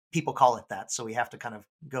 That's People call it that, so we have to kind of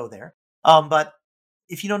go there. But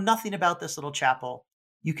if you know nothing about this little chapel,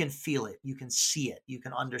 you can feel it, you can see it, you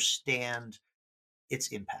can understand its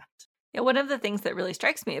impact. Yeah, one of the things that really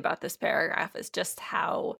strikes me about this paragraph is just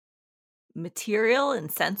how material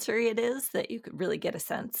and sensory it is, that you could really get a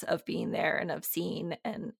sense of being there and of seeing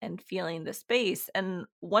and feeling the space. And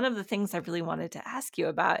one of the things I really wanted to ask you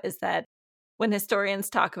about is that when historians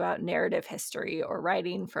talk about narrative history or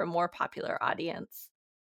writing for a more popular audience,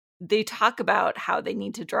 they talk about how they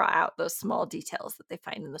need to draw out those small details that they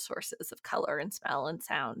find in the sources of color and smell and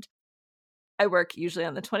sound. I work usually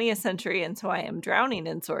on the 20th century, and so I am drowning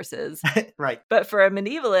in sources. Right. But for a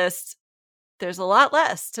medievalist, there's a lot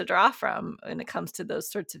less to draw from when it comes to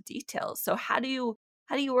those sorts of details. So how do you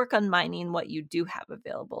work on mining what you do have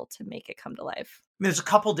available to make it come to life? There's a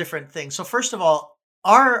couple different things. So first of all,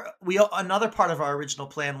 another part of our original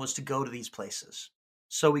plan was to go to these places,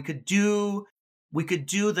 so we could do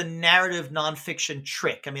the narrative nonfiction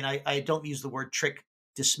trick. I mean, I don't use the word trick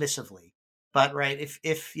dismissively, but right,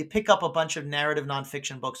 if you pick up a bunch of narrative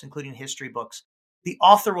nonfiction books, including history books, the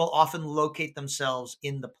author will often locate themselves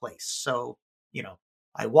in the place. So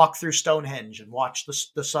I walk through Stonehenge and watch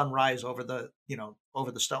the sun rise over the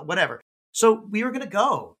stone, whatever. So we were going to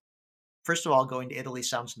go. First of all, going to Italy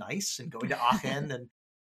sounds nice, and going to Aachen and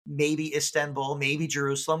maybe Istanbul, maybe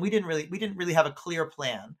Jerusalem. We didn't really have a clear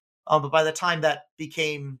plan. But by the time that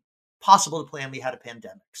became possible to plan, we had a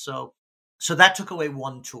pandemic. So that took away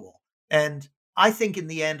one tool. And I think in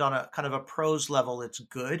the end, on a kind of a prose level, it's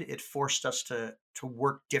good. It forced us to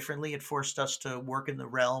work differently. It forced us to work in the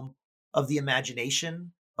realm of the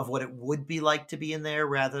imagination of what it would be like to be in there,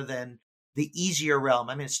 rather than the easier realm.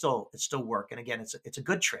 I mean, it's still work. And again, it's a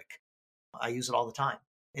good trick. I use it all the time.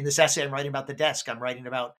 In this essay, I'm writing about the desk. I'm writing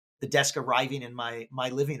about the desk arriving in my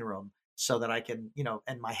living room so that I can,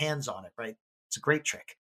 and my hands on it, right? It's a great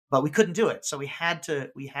trick. But we couldn't do it. So we had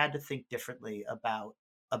to think differently about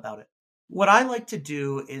it. What I like to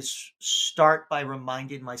do is start by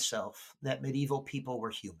reminding myself that medieval people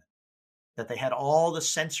were human, that they had all the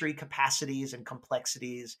sensory capacities and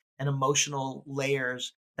complexities and emotional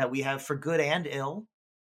layers that we have for good and ill,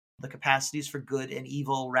 the capacities for good and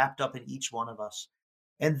evil wrapped up in each one of us,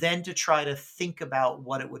 and then to try to think about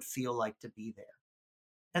what it would feel like to be there.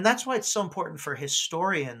 And that's why it's so important for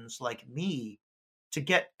historians like me to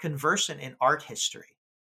get conversant in art history,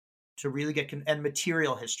 to really and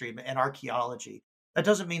material history and archaeology. That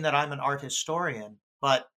doesn't mean that I'm an art historian,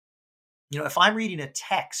 but if I'm reading a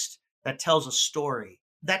text that tells a story,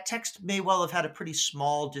 that text may well have had a pretty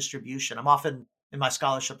small distribution. I'm often in my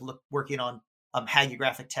scholarship working on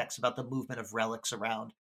hagiographic texts about the movement of relics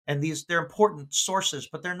around, and they're important sources,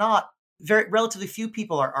 but they're not very relatively few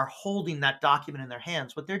people are holding that document in their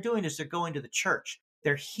hands. What they're doing is they're going to the church.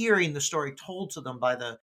 They're hearing the story told to them by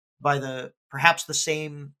the perhaps the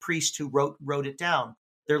same priest who wrote it down.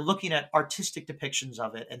 They're looking at artistic depictions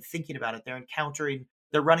of it and thinking about it.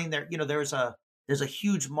 They're running their, there's a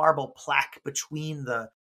huge marble plaque between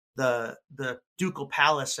the ducal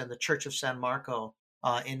palace and the Church of San Marco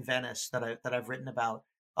in Venice that I've written about.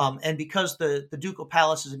 And because the ducal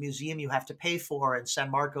palace is a museum you have to pay for, and San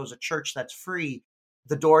Marco is a church that's free,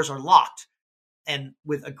 the doors are locked. And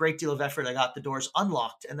with a great deal of effort, I got the doors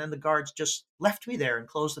unlocked, and then the guards just left me there and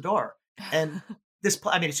closed the door. And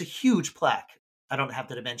I mean, it's a huge plaque. I don't have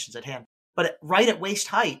the dimensions at hand, but right at waist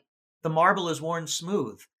height, the marble is worn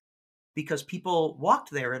smooth because people walked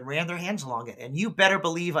there and ran their hands along it. And you better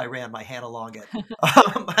believe I ran my hand along it.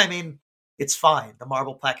 I mean, it's fine. The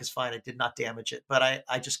marble plaque is fine. I did not damage it, but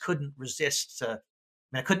I just couldn't resist.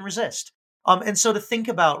 I couldn't resist. And so to think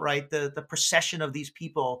about, right, the procession of these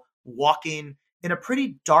people walking in a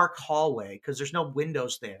pretty dark hallway, because there's no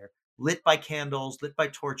windows there, lit by candles, lit by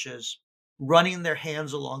torches, running their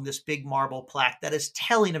hands along this big marble plaque that is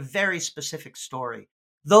telling a very specific story.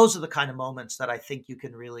 Those are the kind of moments that I think you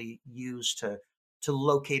can really use to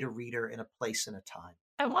locate a reader in a place and a time.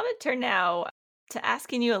 I want to turn now to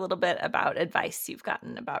asking you a little bit about advice you've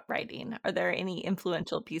gotten about writing. Are there any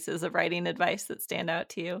influential pieces of writing advice that stand out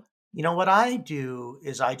to you? What I do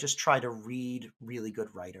is I just try to read really good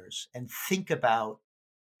writers and think about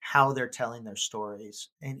how they're telling their stories.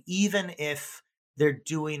 And even if they're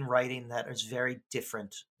doing writing that is very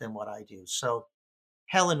different than what I do. So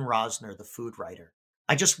Helen Rosner, the food writer,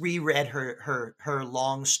 I just reread her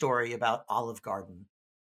long story about Olive Garden,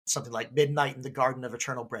 something like Midnight in the Garden of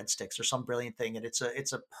Eternal Breadsticks or some brilliant thing. And it's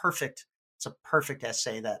a perfect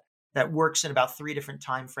essay that works in about three different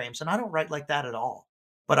time frames. And I don't write like that at all.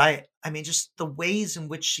 But I mean, just the ways in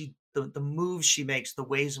which the moves she makes, the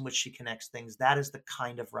ways in which she connects things, that is the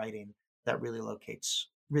kind of writing that really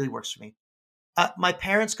works for me. My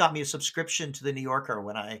parents got me a subscription to the New Yorker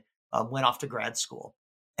when I went off to grad school,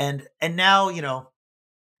 and now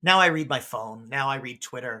now I read my phone. Now I read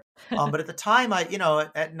Twitter. But at the time,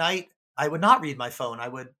 at night, I would not read my phone. I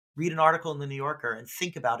would read an article in the New Yorker and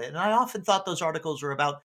think about it. And I often thought those articles were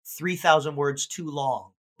about 3,000 words too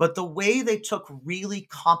long. But the way they took really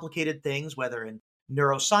complicated things, whether in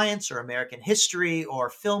neuroscience or American history or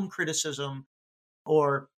film criticism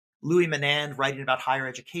or Louis Menand writing about higher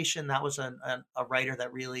education, that was a writer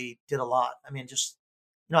that really did a lot. I mean, just,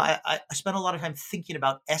 I spent a lot of time thinking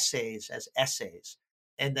about essays as essays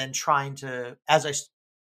and then trying to, as I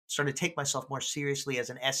started to take myself more seriously as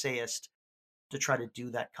an essayist, to try to do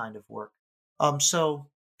that kind of work. So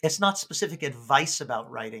it's not specific advice about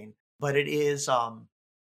writing, but it is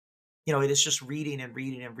just reading and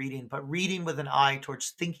reading and reading, but reading with an eye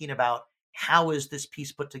towards thinking about how is this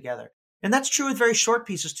piece put together. And that's true with very short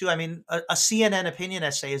pieces too. I mean, a CNN opinion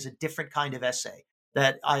essay is a different kind of essay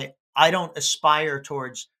that I don't aspire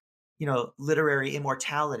towards, literary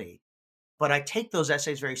immortality, but I take those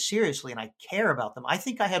essays very seriously and I care about them. I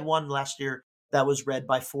think I had one last year that was read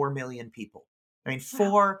by 4 million people. I mean, Wow.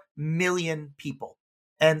 4 million people.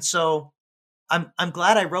 And so I'm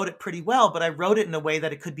glad I wrote it pretty well, but I wrote it in a way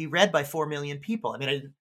that it could be read by 4 million people. I mean,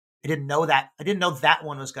 I didn't know that. I didn't know that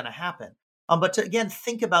one was going to happen. But to again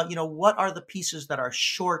think about, what are the pieces that are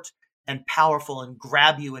short and powerful and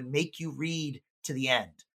grab you and make you read to the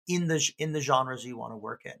end in the genres you want to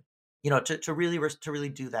work in. To really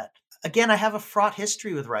do that. Again, I have a fraught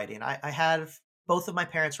history with writing. I have both of my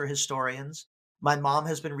parents were historians. My mom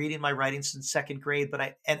has been reading my writing since second grade,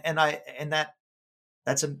 but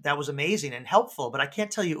that was amazing and helpful, but I can't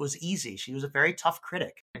tell you it was easy. She was a very tough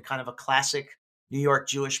critic in kind of a classic New York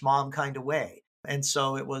Jewish mom kind of way. And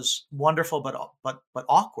so it was wonderful, but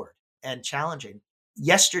awkward and challenging.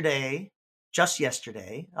 Yesterday, just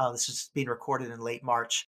yesterday, this is being recorded in late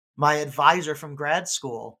March, my advisor from grad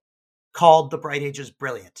school called The Bright Ages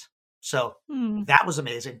brilliant. So Hmm. that was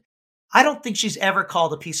amazing. I don't think she's ever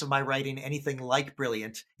called a piece of my writing anything like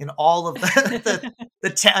brilliant in all of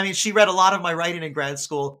I mean, she read a lot of my writing in grad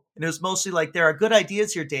school, and it was mostly like, there are good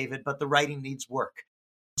ideas here, David, but the writing needs work.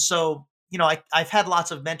 So, I've had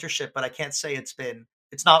lots of mentorship, but I can't say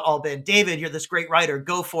it's not all been, David, you're this great writer,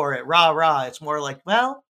 go for it, rah, rah. It's more like,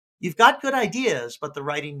 well, you've got good ideas, but the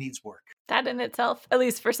writing needs work. That in itself, at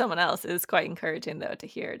least for someone else, is quite encouraging, though, to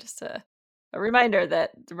hear. Just a reminder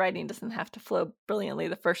that the writing doesn't have to flow brilliantly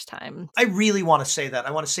the first time. I really want to say that.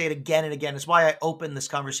 I want to say it again and again. It's why I opened this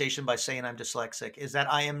conversation by saying I'm dyslexic, is that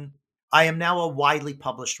I am now a widely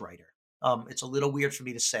published writer. It's a little weird for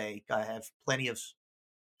me to say. I have plenty of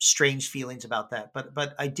strange feelings about that,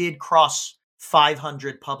 but I did cross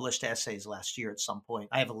 500 published essays last year at some point.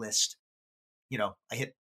 I have a list. I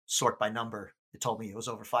hit sort by number. It told me it was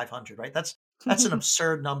over 500, right? That's an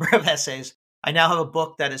absurd number of essays. I now have a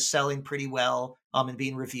book that is selling pretty well, and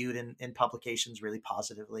being reviewed in publications really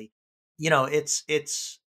positively. I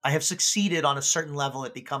have succeeded on a certain level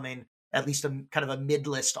at becoming at least a kind of a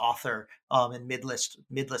mid-list author, and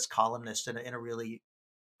mid-list columnist in a really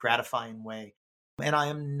gratifying way. And I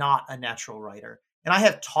am not a natural writer. And I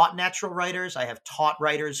have taught natural writers. I have taught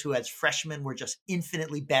writers who, as freshmen, were just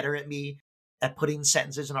infinitely better at me at putting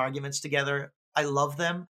sentences and arguments together. I love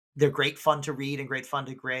them. They're great fun to read and great fun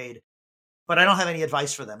to grade. But I don't have any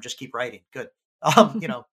advice for them. Just keep writing. Good.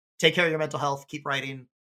 Take care of your mental health. Keep writing.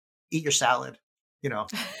 Eat your salad. You know,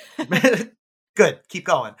 good. Keep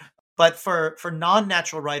going. But for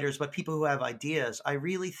non-natural writers, but people who have ideas, I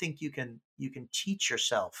really think you can teach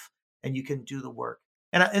yourself and you can do the work.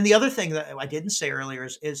 And the other thing that I didn't say earlier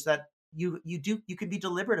is that you can be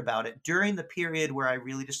deliberate about it. During the period where I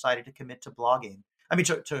really decided to commit to blogging, I mean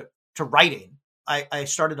to writing, I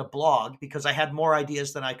started a blog because I had more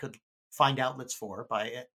ideas than I could find outlets for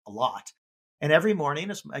by a lot. And every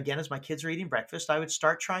morning, as my kids were eating breakfast, I would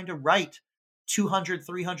start trying to write 200,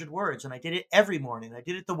 300 words. And I did it every morning. I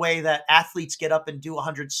did it the way that athletes get up and do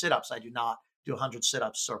 100 sit-ups. I do not do 100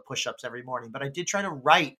 sit-ups or push-ups every morning, but I did try to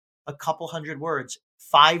write a couple hundred words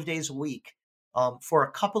 5 days a week. for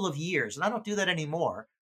a couple of years. And I don't do that anymore,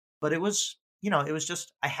 but it was, it was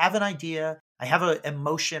just, I have an idea, I have an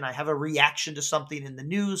emotion, I have a reaction to something in the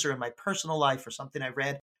news or in my personal life or something I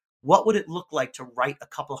read. What would it look like to write a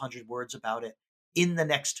couple hundred words about it in the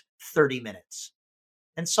next 30 minutes?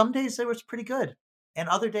 And some days it was pretty good, and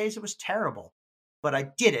other days it was terrible. But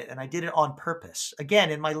I did it, and I did it on purpose.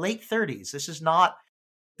 Again, in my late 30s, this is not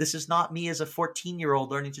me as a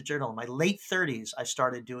 14-year-old learning to journal. In my late 30s, I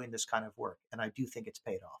started doing this kind of work, and I do think it's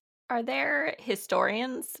paid off. Are there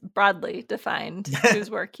historians, broadly defined,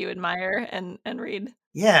 whose work you admire and read?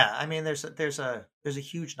 Yeah, I mean, there's a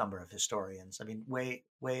huge number of historians. I mean, way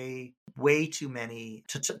too many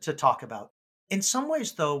to talk about. In some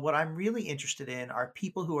ways, though, what I'm really interested in are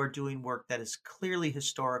people who are doing work that is clearly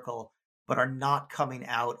historical, but are not coming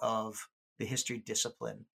out of the history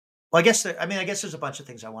discipline. Well, I guess there's a bunch of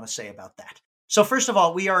things I want to say about that. So, first of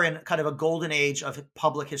all, we are in kind of a golden age of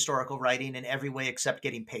public historical writing in every way except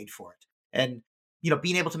getting paid for it. And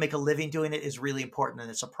being able to make a living doing it is really important, and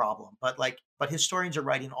it's a problem. But historians are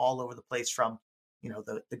writing all over the place, from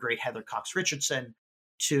the great Heather Cox Richardson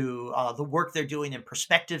to the work they're doing in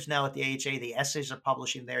perspectives now at the AHA. The essays are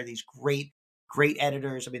publishing there. These great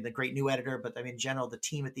editors. I mean, the great new editor, but I mean, in general, the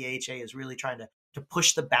team at the AHA is really trying to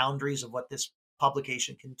push the boundaries of what this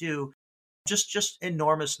publication can do. Just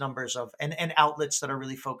enormous numbers of and outlets that are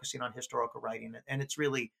really focusing on historical writing, and it's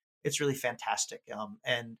really fantastic.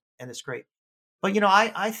 And it's great. But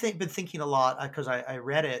I think been thinking a lot because I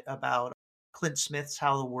read it about Clint Smith's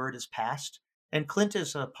How the Word is Passed, and Clint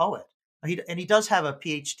is a poet. He does have a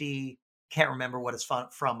PhD. Can't remember what it's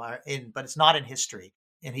from but it's not in history.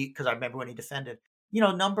 And because I remember when he defended,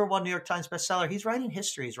 number one New York Times bestseller. He's writing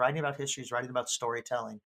history. He's writing about history. He's writing about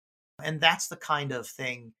storytelling, and that's the kind of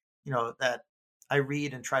thing that I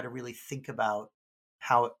read and try to really think about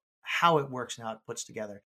how it works and how it puts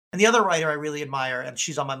together. And the other writer I really admire, and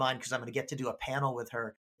she's on my mind because I'm going to get to do a panel with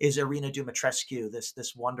her, is Irina Dumitrescu,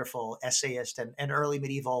 this wonderful essayist and early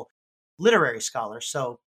medieval literary scholar,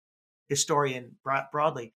 so historian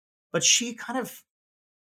broadly. But she kind of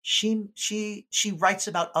she writes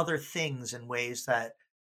about other things in ways that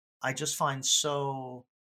I just find so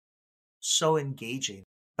engaging,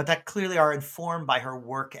 but that clearly are informed by her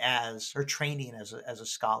work as her training as a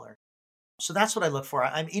scholar. So that's what I look for.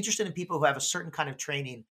 I'm interested in people who have a certain kind of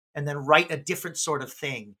training and then write a different sort of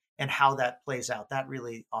thing and how that plays out. That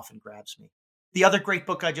really often grabs me. The other great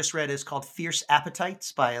book I just read is called Fierce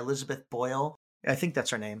Appetites by Elizabeth Boyle. I think that's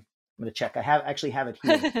her name. I'm going to check. I actually have it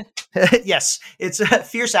here. Yes, it's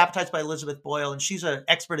Fierce Appetites by Elizabeth Boyle, and she's an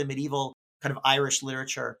expert in medieval kind of Irish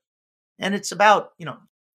literature. And it's about,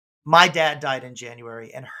 my dad died in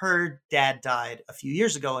January, and her dad died a few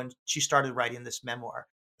years ago, and she started writing this memoir.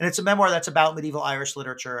 And it's a memoir that's about medieval Irish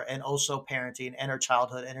literature and also parenting and her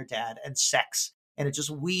childhood and her dad and sex. And it just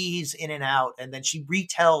weaves in and out. And then she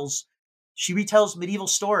retells medieval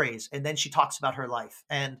stories, and then she talks about her life.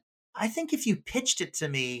 And I think if you pitched it to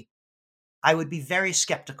me, I would be very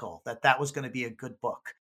skeptical that was going to be a good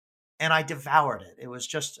book. And I devoured it. It was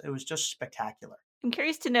just spectacular. I'm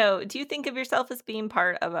curious to know, do you think of yourself as being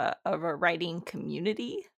part of a writing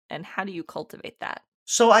community? And how do you cultivate that?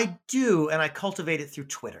 So I do, and I cultivate it through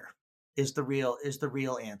Twitter. Is the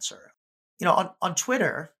real answer. On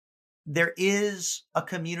Twitter, there is a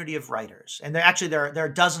community of writers, and there are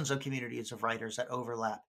dozens of communities of writers that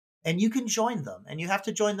overlap, and you can join them, and you have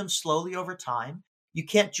to join them slowly over time. You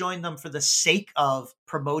can't join them for the sake of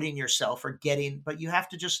promoting yourself or but you have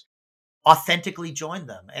to just authentically join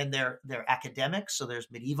them. And they're academics, so there's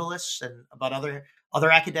medievalists and about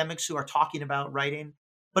other academics who are talking about writing.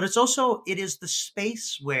 But it is the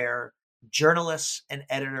space where journalists and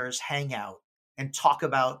editors hang out and talk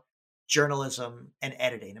about journalism and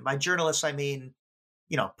editing. And by journalists, I mean,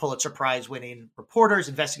 Pulitzer Prize winning reporters,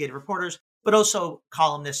 investigative reporters, but also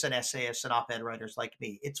columnists and essayists and op-ed writers like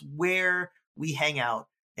me. It's where we hang out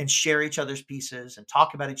and share each other's pieces and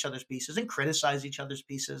talk about each other's pieces and criticize each other's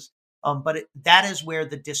pieces. But that is where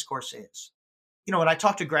the discourse is. When I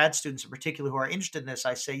talk to grad students in particular who are interested in this,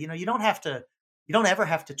 I say, you don't ever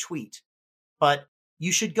have to tweet, but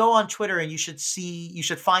you should go on Twitter and you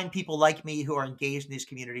should find people like me who are engaged in these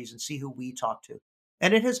communities and see who we talk to.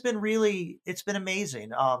 And it's been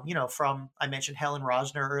amazing. I mentioned Helen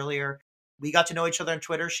Rosner earlier. We got to know each other on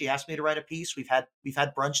Twitter. She asked me to write a piece. We've had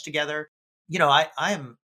brunch together. I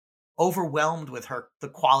am overwhelmed with the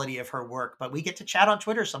quality of her work, but we get to chat on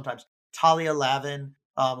Twitter sometimes. Talia Lavin,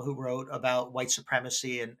 who wrote about white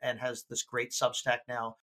supremacy and has this great Substack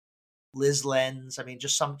now. Liz Lenz. I mean,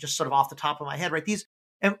 just sort of off the top of my head, right?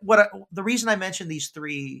 The reason I mention these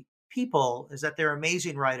three people is that they're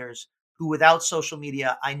amazing writers who without social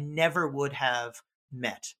media, I never would have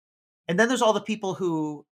met. And then there's all the people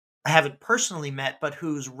who I haven't personally met, but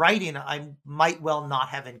whose writing I might well not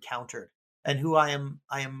have encountered, and who I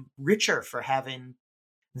am richer for having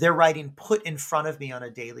their writing put in front of me on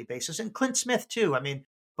a daily basis. And Clint Smith too. I mean,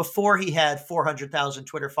 before he had 400,000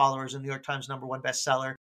 Twitter followers and New York Times #1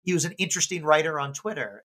 bestseller, he was an interesting writer on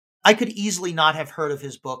Twitter. I could easily not have heard of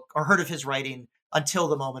his book or heard of his writing until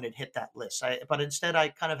the moment it hit that list. But instead,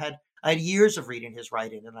 I had years of reading his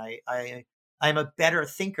writing, and I'm a better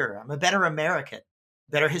thinker. I'm a better American,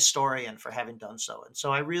 better historian for having done so. And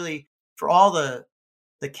so I really, for all the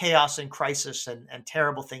chaos and crisis and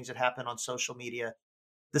terrible things that happen on social media,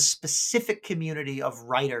 the specific community of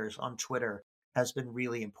writers on Twitter has been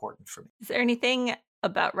really important for me. Is there anything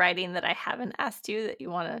about writing that I haven't asked you that you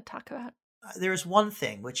want to talk about? There's one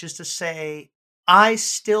thing, which is to say, I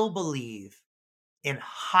still believe in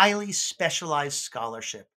highly specialized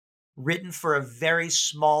scholarship written for a very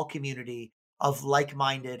small community of like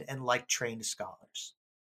minded and like trained scholars.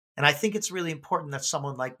 And I think it's really important that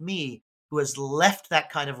someone like me, who has left that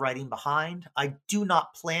kind of writing behind, I do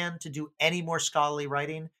not plan to do any more scholarly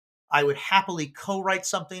writing. I would happily co-write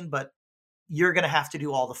something, but you're going to have to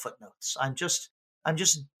do all the footnotes. I'm just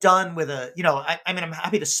done with I mean, I'm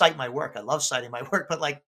happy to cite my work. I love citing my work, but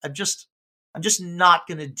like, I'm just not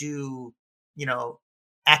going to do, you know,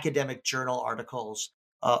 academic journal articles,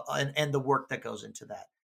 and the work that goes into that.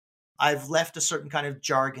 I've left a certain kind of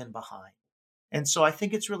jargon behind. And so I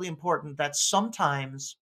think it's really important that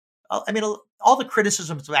sometimes, I mean, all the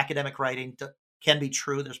criticisms of academic writing can be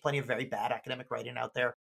true. There's plenty of very bad academic writing out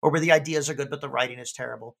there, or where the ideas are good, but the writing is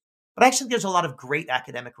terrible. But I actually think there's a lot of great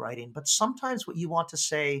academic writing. But sometimes what you want to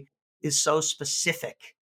say is so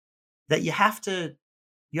specific that you have to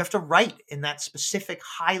write in that specific,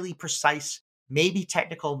 highly precise, maybe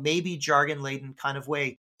technical, maybe jargon laden kind of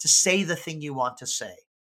way to say the thing you want to say.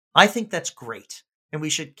 I think that's great, and we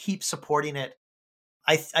should keep supporting it.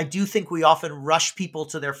 I do think we often rush people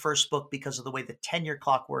to their first book because of the way the tenure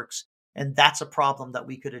clock works, and that's a problem that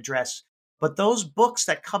we could address. But those books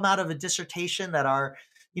that come out of a dissertation that are,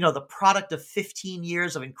 the product of 15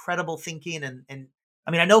 years of incredible thinking, and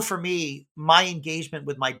I mean, I know for me, my engagement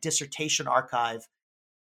with my dissertation archive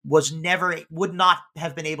would not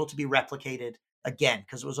have been able to be replicated again,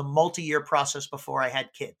 because it was a multi-year process before I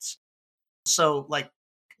had kids. So like,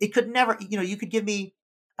 it could never, you could give me,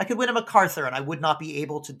 I could win a MacArthur and I would not be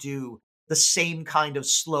able to do the same kind of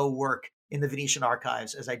slow work in the Venetian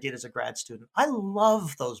archives as I did as a grad student. I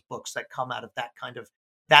love those books that come out of that kind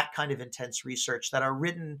of intense research, that are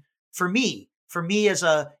written for me as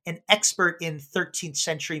an expert in 13th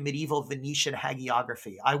century medieval Venetian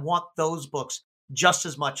hagiography. I want those books just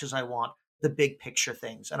as much as I want the big picture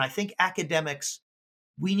things. And I think academics,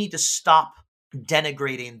 we need to stop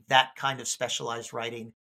denigrating that kind of specialized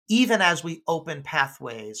writing, even as we open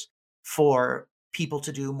pathways for people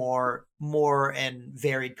to do more and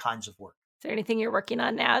varied kinds of work. Is there anything you're working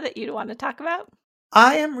on now that you'd want to talk about?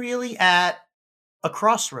 I am really at a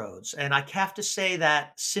crossroads, and I have to say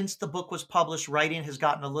that since the book was published, writing has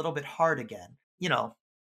gotten a little bit hard again.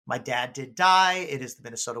 My dad did die. It is the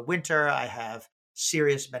Minnesota winter. I have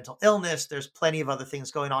serious mental illness. There's plenty of other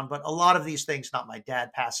things going on, but a lot of these things, not my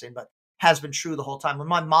dad passing, but has been true the whole time. When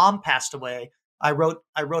my mom passed away, I wrote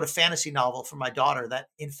a fantasy novel for my daughter that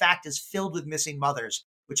in fact is filled with missing mothers,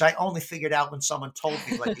 which I only figured out when someone told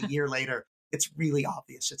me like a year later. It's really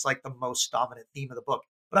obvious. It's like the most dominant theme of the book.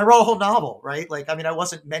 But I wrote a whole novel, right? Like, I mean, I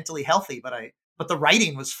wasn't mentally healthy, but the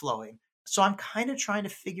writing was flowing. So I'm kind of trying to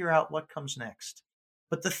figure out what comes next.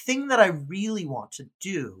 But the thing that I really want to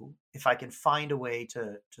do, if I can find a way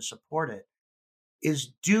to support it,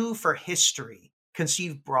 is do for history,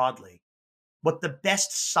 conceived broadly, what the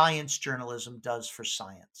best science journalism does for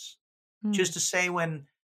science. Hmm. Just to say, when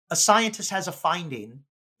a scientist has a finding,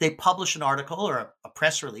 they publish an article or a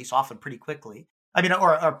press release, often pretty quickly. I mean,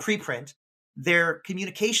 or a preprint. Their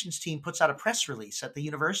communications team puts out a press release at the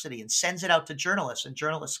university and sends it out to journalists, and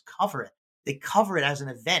journalists cover it. They cover it as an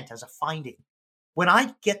event, as a finding. When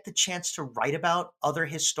I get the chance to write about other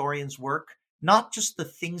historians' work, not just the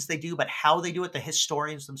things they do, but how they do it, the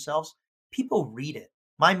historians themselves, people read it.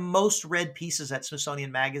 My most read pieces at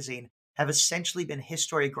Smithsonian Magazine have essentially been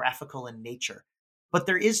historiographical in nature. But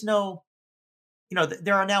there is no,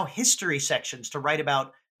 there are now history sections to write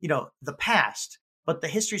about, the past, but the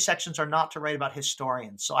history sections are not to write about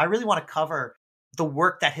historians. So I really want to cover the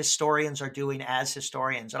work that historians are doing as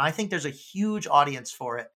historians. And I think there's a huge audience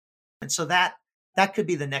for it. And so that could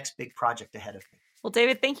be the next big project ahead of me. Well,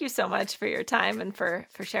 David, thank you so much for your time and for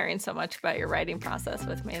sharing so much about your writing process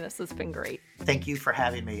with me. This has been great. Thank you for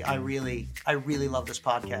having me. I really love this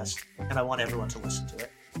podcast, and I want everyone to listen to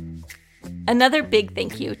it. Another big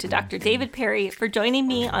thank you to Dr. David Perry for joining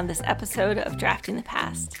me on this episode of Drafting the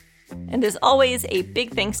Past. And as always, a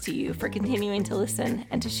big thanks to you for continuing to listen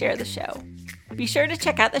and to share the show. Be sure to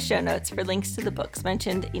check out the show notes for links to the books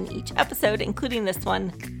mentioned in each episode, including this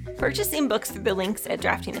one. Purchasing books through the links at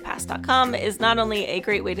draftingthepast.com is not only a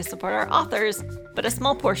great way to support our authors, but a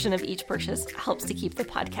small portion of each purchase helps to keep the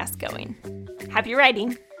podcast going. Happy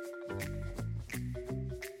writing!